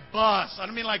 like a bus. I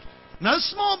don't mean like, not a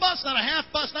small bus, not a half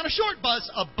bus, not a short bus,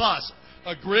 a bus.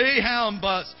 A Greyhound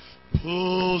bus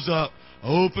pulls up,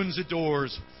 opens the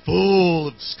doors, full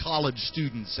of college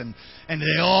students, and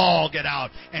they all get out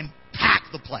and pack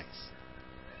the place.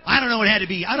 I don't know what it had to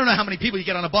be. I don't know how many people you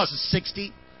get on a bus. It's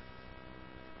 60.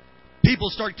 People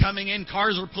start coming in.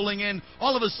 Cars are pulling in.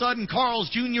 All of a sudden, Carl's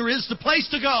Jr. is the place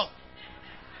to go.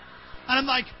 And I'm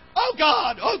like, oh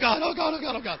God, oh God, oh God, oh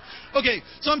God, oh God. Okay,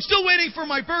 so I'm still waiting for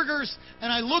my burgers,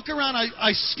 and I look around,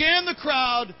 I scan the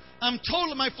crowd. I'm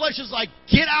totally, my flesh is like,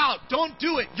 get out, don't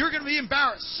do it. You're going to be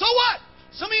embarrassed. So what?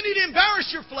 Some of you need to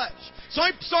embarrass your flesh. So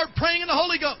I start praying in the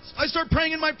Holy Ghost. I start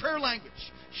praying in my prayer language.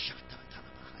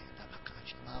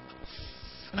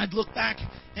 And I'd look back,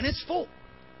 and it's full.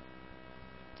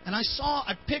 And I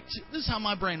picked, this is how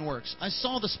my brain works. I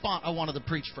saw the spot I wanted to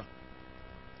preach from.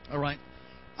 All right?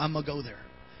 I'm going to go there.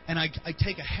 And I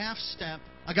take a half step.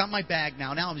 I got my bag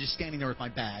now. Now I'm just standing there with my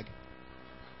bag.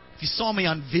 If you saw me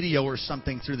on video or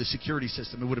something through the security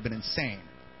system, it would have been insane.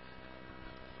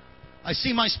 I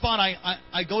see my spot.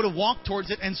 I go to walk towards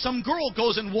it, and some girl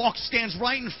goes and stands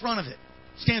right in front of it.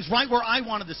 Stands right where I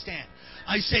wanted to stand.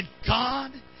 I said,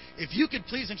 God, if you could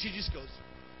please. And she just goes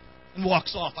and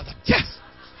walks off. I thought, yes.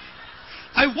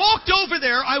 I walked over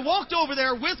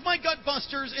there with my gut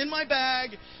busters in my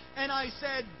bag, and I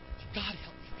said, God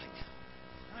help me right now.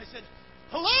 And I said,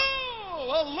 hello.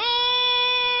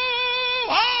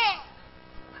 Ah!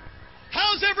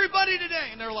 How's everybody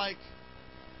today? And they're like,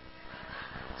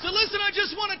 so listen, I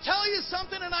just want to tell you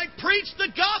something, and I preached the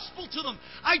gospel to them.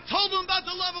 I told them about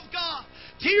the love of God.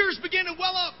 Tears began to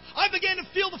well up. I began to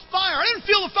feel the fire. I didn't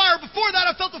feel the fire before that.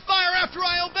 I felt the fire after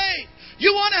I obeyed.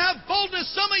 You want to have boldness.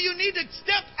 Some of you need to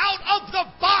step out of the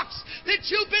box that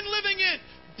you've been living in.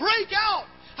 Break out.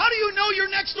 How do you know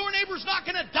your next door neighbor's not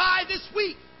going to die this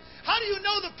week? How do you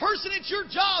know the person at your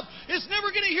job is never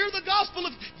going to hear the gospel?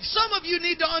 Some of you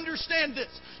need to understand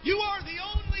this. You are the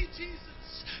only Jesus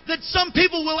that some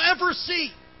people will ever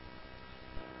see.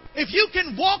 If you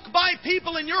can walk by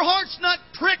people and your heart's not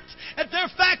pricked at their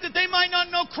fact that they might not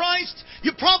know Christ,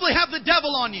 you probably have the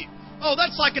devil on you. Oh,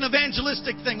 that's like an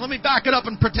evangelistic thing. Let me back it up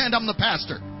and pretend I'm the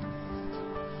pastor.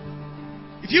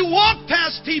 If you walk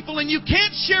past people and you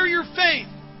can't share your faith,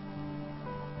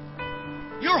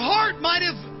 your heart might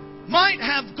have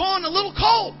gone a little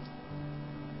cold.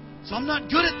 So I'm not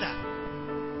good at that.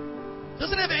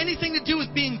 Doesn't have anything to do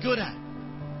with being good at it.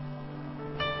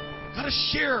 Got to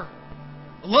share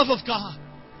the love of God.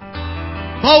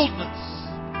 Boldness.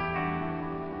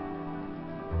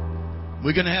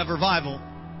 We're going to have revival.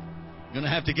 You're going to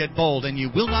have to get bold, and you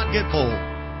will not get bold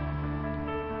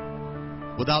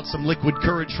without some liquid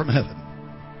courage from heaven.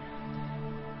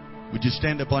 Would you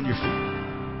stand up on your feet?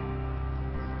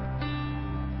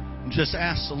 And just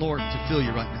ask the Lord to fill you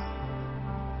right now.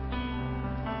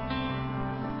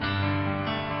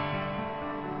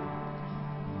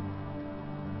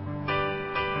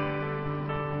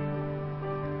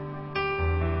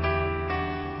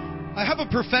 I have a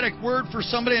prophetic word for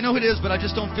somebody. I know it is, but I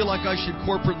just don't feel like I should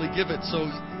corporately give it. So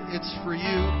it's for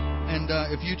you. And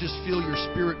if you just feel your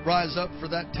spirit rise up for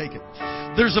that, take it.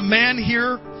 There's a man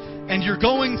here, and you're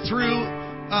going through,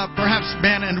 perhaps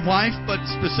man and wife, but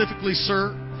specifically,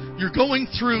 sir, you're going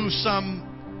through some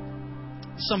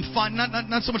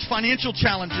not so much financial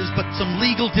challenges, but some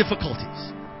legal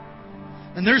difficulties.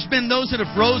 And there's been those that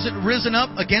have risen up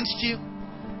against you.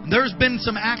 There's been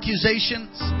some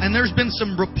accusations, and there's been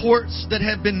some reports that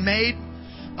have been made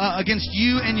against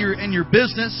you and your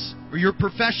business or your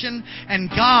profession. And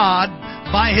God,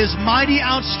 by His mighty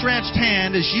outstretched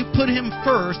hand, as you put Him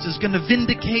first, is going to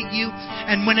vindicate you.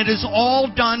 And when it is all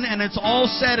done, and it's all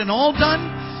said and all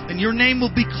done, then your name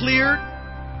will be cleared,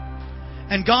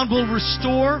 and God will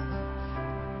restore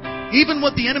even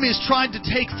what the enemy has tried to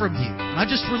take from you. And I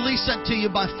just release that to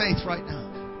you by faith right now.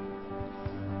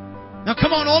 Now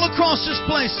come on, all across this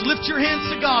place, lift your hands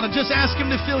to God and just ask Him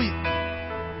to fill you.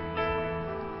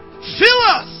 Fill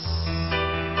us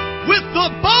with the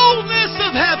boldness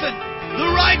of heaven.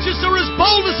 The righteous are as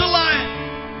bold as a lion.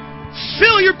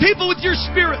 Fill your people with your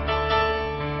Spirit.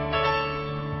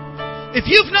 If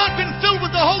you've not been filled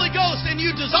with the Holy Ghost and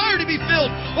you desire to be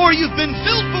filled, or you've been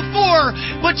filled before,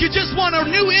 but you just want a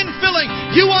new infilling,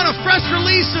 you want a fresh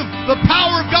release of the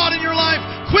power of God in your life,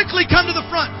 quickly come to the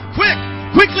front.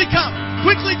 Quickly come.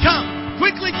 Quickly come.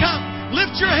 Quickly come.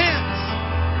 Lift your hands.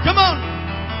 Come on.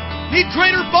 Need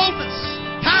greater boldness,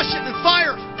 passion, and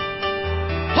fire.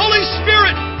 Holy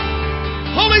Spirit.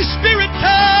 Holy Spirit,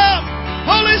 come.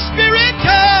 Holy Spirit,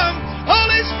 come.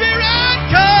 Holy Spirit,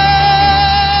 come.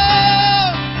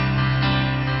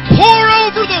 Pour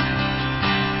over them.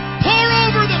 Pour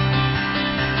over them.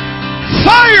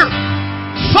 Fire.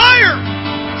 Fire.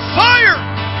 Fire.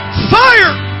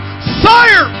 Fire.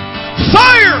 Fire.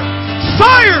 Fire!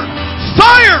 Fire!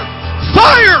 Fire!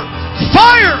 Fire!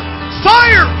 Fire!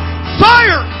 Fire!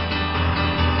 Fire!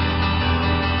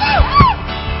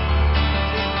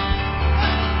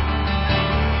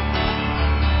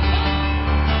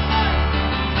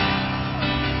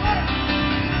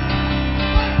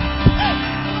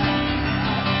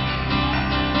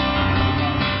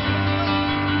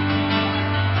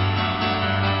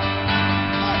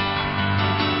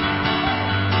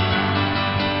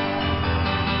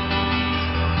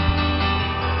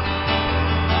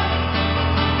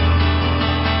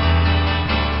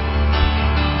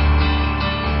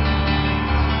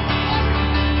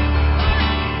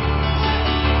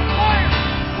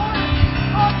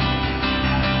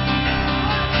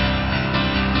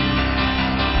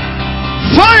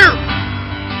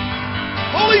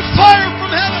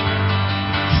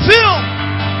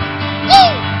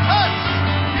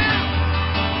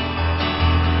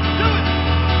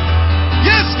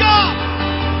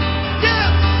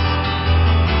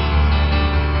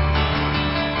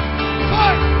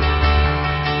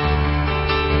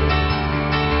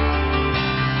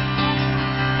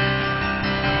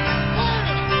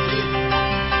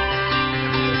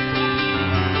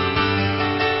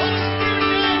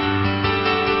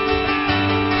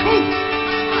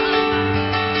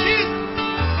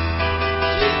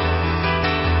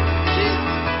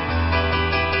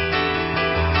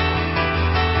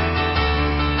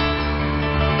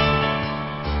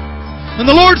 And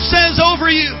the Lord says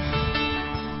over you,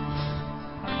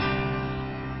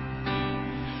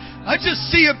 I just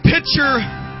see a picture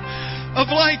of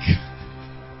like,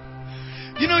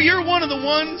 you know, you're one of the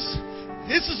ones,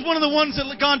 this is one of the ones that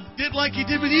God did like He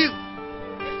did with you.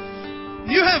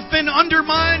 You have been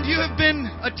undermined, you have been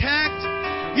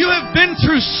attacked, you have been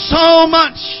through so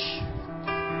much.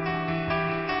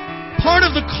 Part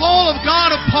of the call of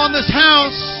God upon this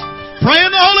house, pray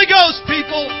in the Holy Ghost,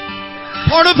 people.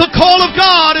 Part of the call of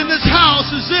God in this house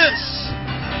is this.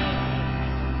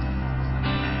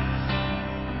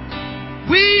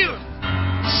 We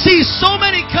see so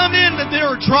many come in that they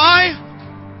are dry,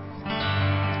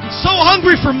 so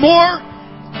hungry for more.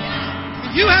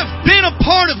 You have been a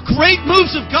part of great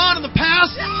moves of God in the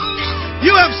past.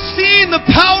 You have seen the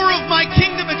power of my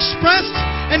kingdom expressed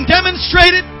and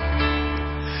demonstrated.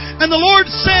 And the Lord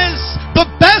says, the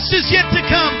best is yet to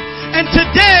come. And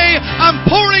today, I'm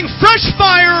pouring fresh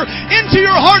fire into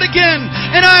your heart again.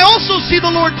 And I also see the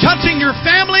Lord touching your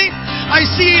family. I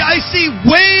see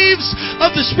waves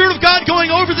of the Spirit of God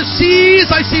going over the seas.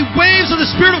 I see waves of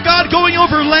the Spirit of God going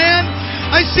over land.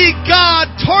 I see God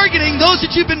targeting those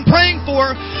that you've been praying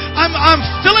for. I'm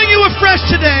filling you afresh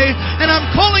today, and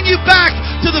I'm calling you back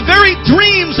to the very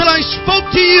dreams that I spoke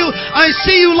to you. I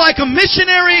see you like a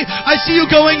missionary. I see you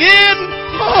going in.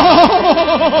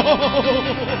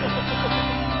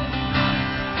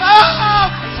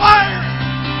 Fire!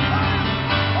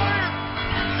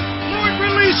 Lord,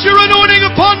 release your anointing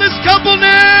upon this couple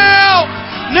now!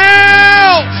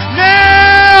 Now!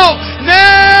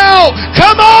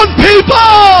 Come on,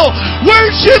 people!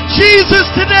 Worship Jesus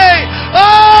today!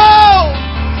 Oh!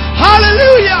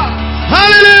 Hallelujah!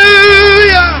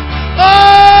 Hallelujah!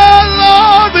 Oh,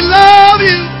 Lord, we love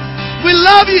you! We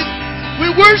love you! We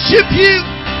worship you!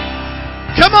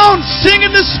 Come on, sing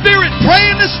in the Spirit! Pray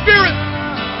in the Spirit!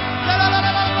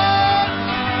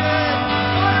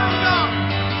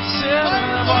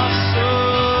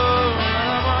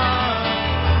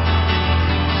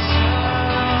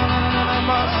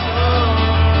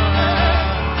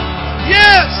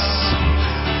 Yes!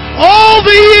 All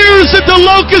the years that the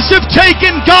locusts have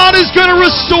taken, God is going to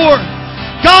restore.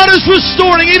 God is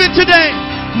restoring even today.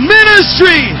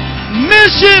 Ministry,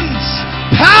 missions,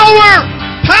 power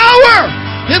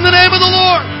in the name of the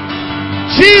Lord.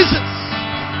 Jesus.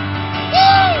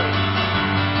 Woo!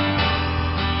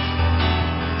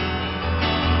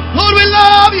 Lord, we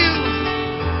love you.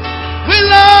 We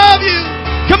love you.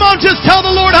 Come on, just tell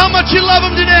the Lord how much you love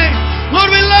Him today. Lord,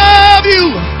 we love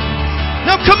you.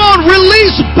 Now come on,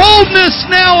 release boldness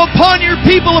now upon your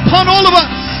people, upon all of us.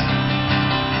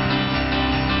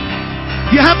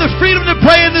 You have the freedom to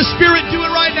pray in the Spirit. Do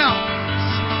it right now.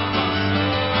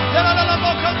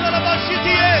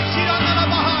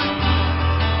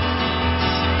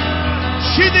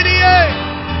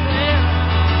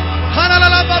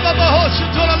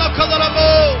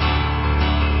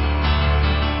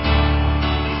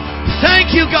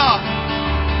 Thank you, God.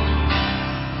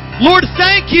 Lord,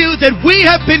 thank you that we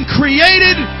have been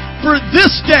created for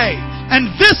this day and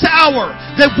this hour,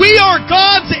 that we are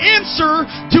God's answer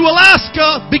to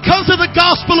Alaska because of the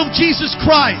gospel of Jesus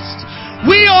Christ.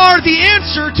 We are the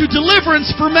answer to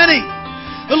deliverance for many.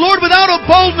 And Lord, without a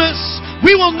boldness,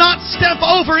 we will not step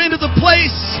over into the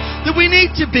place that we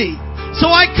need to be. So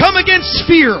I come against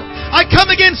fear. I come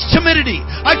against timidity.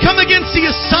 I come against the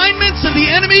assignments of the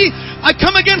enemy. I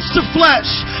come against the flesh.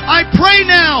 I pray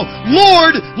now,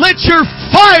 Lord, let your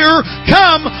fire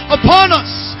come upon us.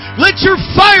 Let your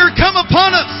fire come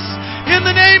upon us in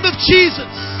the name of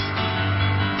Jesus.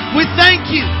 We thank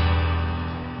you.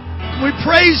 We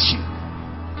praise you.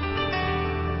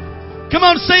 Come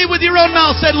on, say it with your own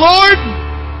mouth. Say, Lord,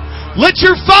 let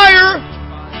your fire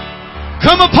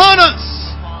come upon us.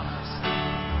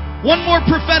 One more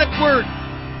prophetic word.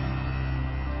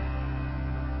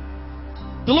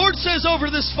 The Lord says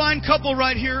over this fine couple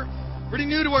right here, pretty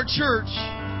new to our church,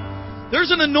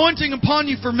 there's an anointing upon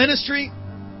you for ministry.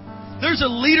 There's a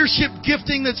leadership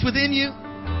gifting that's within you.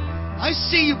 I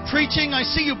see you preaching. I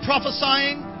see you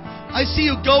prophesying. I see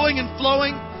you going and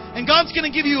flowing. And God's going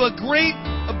to give you a great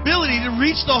ability to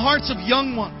reach the hearts of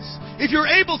young ones. If you're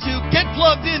able to, get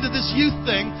plugged into this youth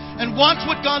thing and watch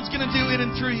what God's going to do in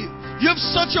and through you. You have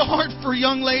such a heart for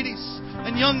young ladies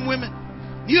and young women.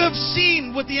 You have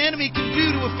seen what the enemy can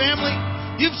do to a family.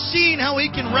 You've seen how he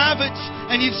can ravage,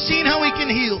 and you've seen how he can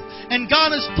heal. And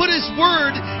God has put His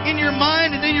Word in your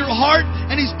mind and in your heart,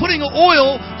 and He's putting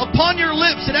oil upon your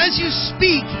lips. And as you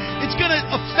speak, it's going to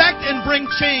affect and bring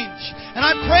change. And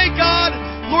I pray, God,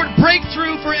 Lord,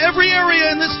 breakthrough for every area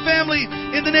in this family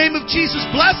in the name of Jesus.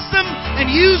 Bless them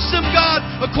and use them, God,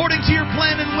 according to your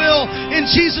plan and will. In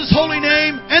Jesus' holy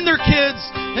name, and their kids.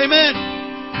 Amen.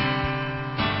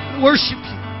 Worship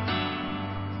you.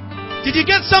 Did you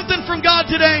get something from God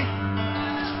today?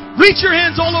 Reach your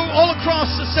hands all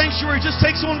across the sanctuary. Just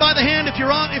take someone by the hand. If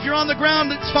you're on the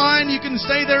ground, it's fine. You can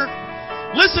stay there.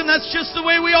 Listen, that's just the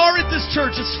way we are at this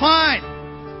church. It's fine.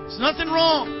 There's nothing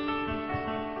wrong.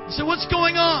 You say, what's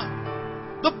going on?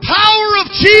 The power of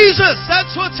Jesus.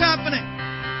 That's what's happening.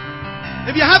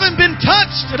 If you haven't been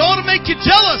touched, it ought to make you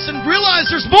jealous and realize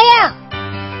there's more.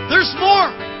 There's more.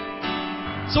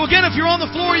 So again, if you're on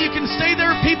the floor, you can stay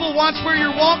there. People watch where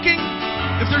you're walking.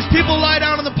 If there's people lie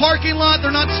down in the parking lot,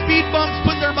 they're not speed bumps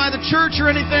put there by the church or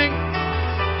anything.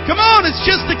 Come on, it's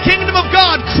just the kingdom of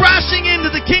God crashing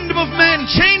into the kingdom of man,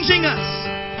 changing us,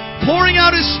 pouring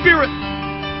out His Spirit.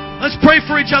 Let's pray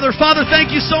for each other. Father,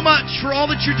 thank you so much for all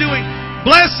that you're doing.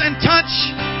 Bless and touch.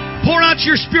 Pour out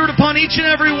your Spirit upon each and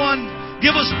every one.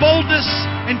 Give us boldness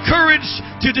and courage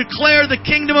to declare the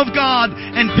kingdom of God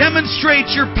and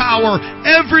demonstrate your power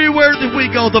everywhere that we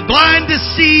go. The blind to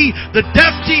see, the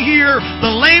deaf to hear, the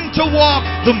lame to walk,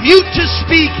 the mute to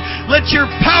speak. Let your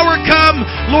power come.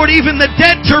 Lord, even the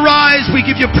dead to rise. We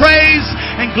give you praise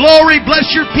and glory. Bless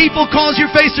your people. Cause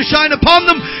your face to shine upon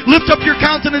them. Lift up your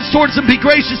countenance towards them. Be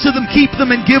gracious to them. Keep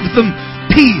them and give them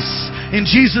peace. In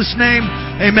Jesus' name,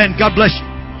 amen. God bless you.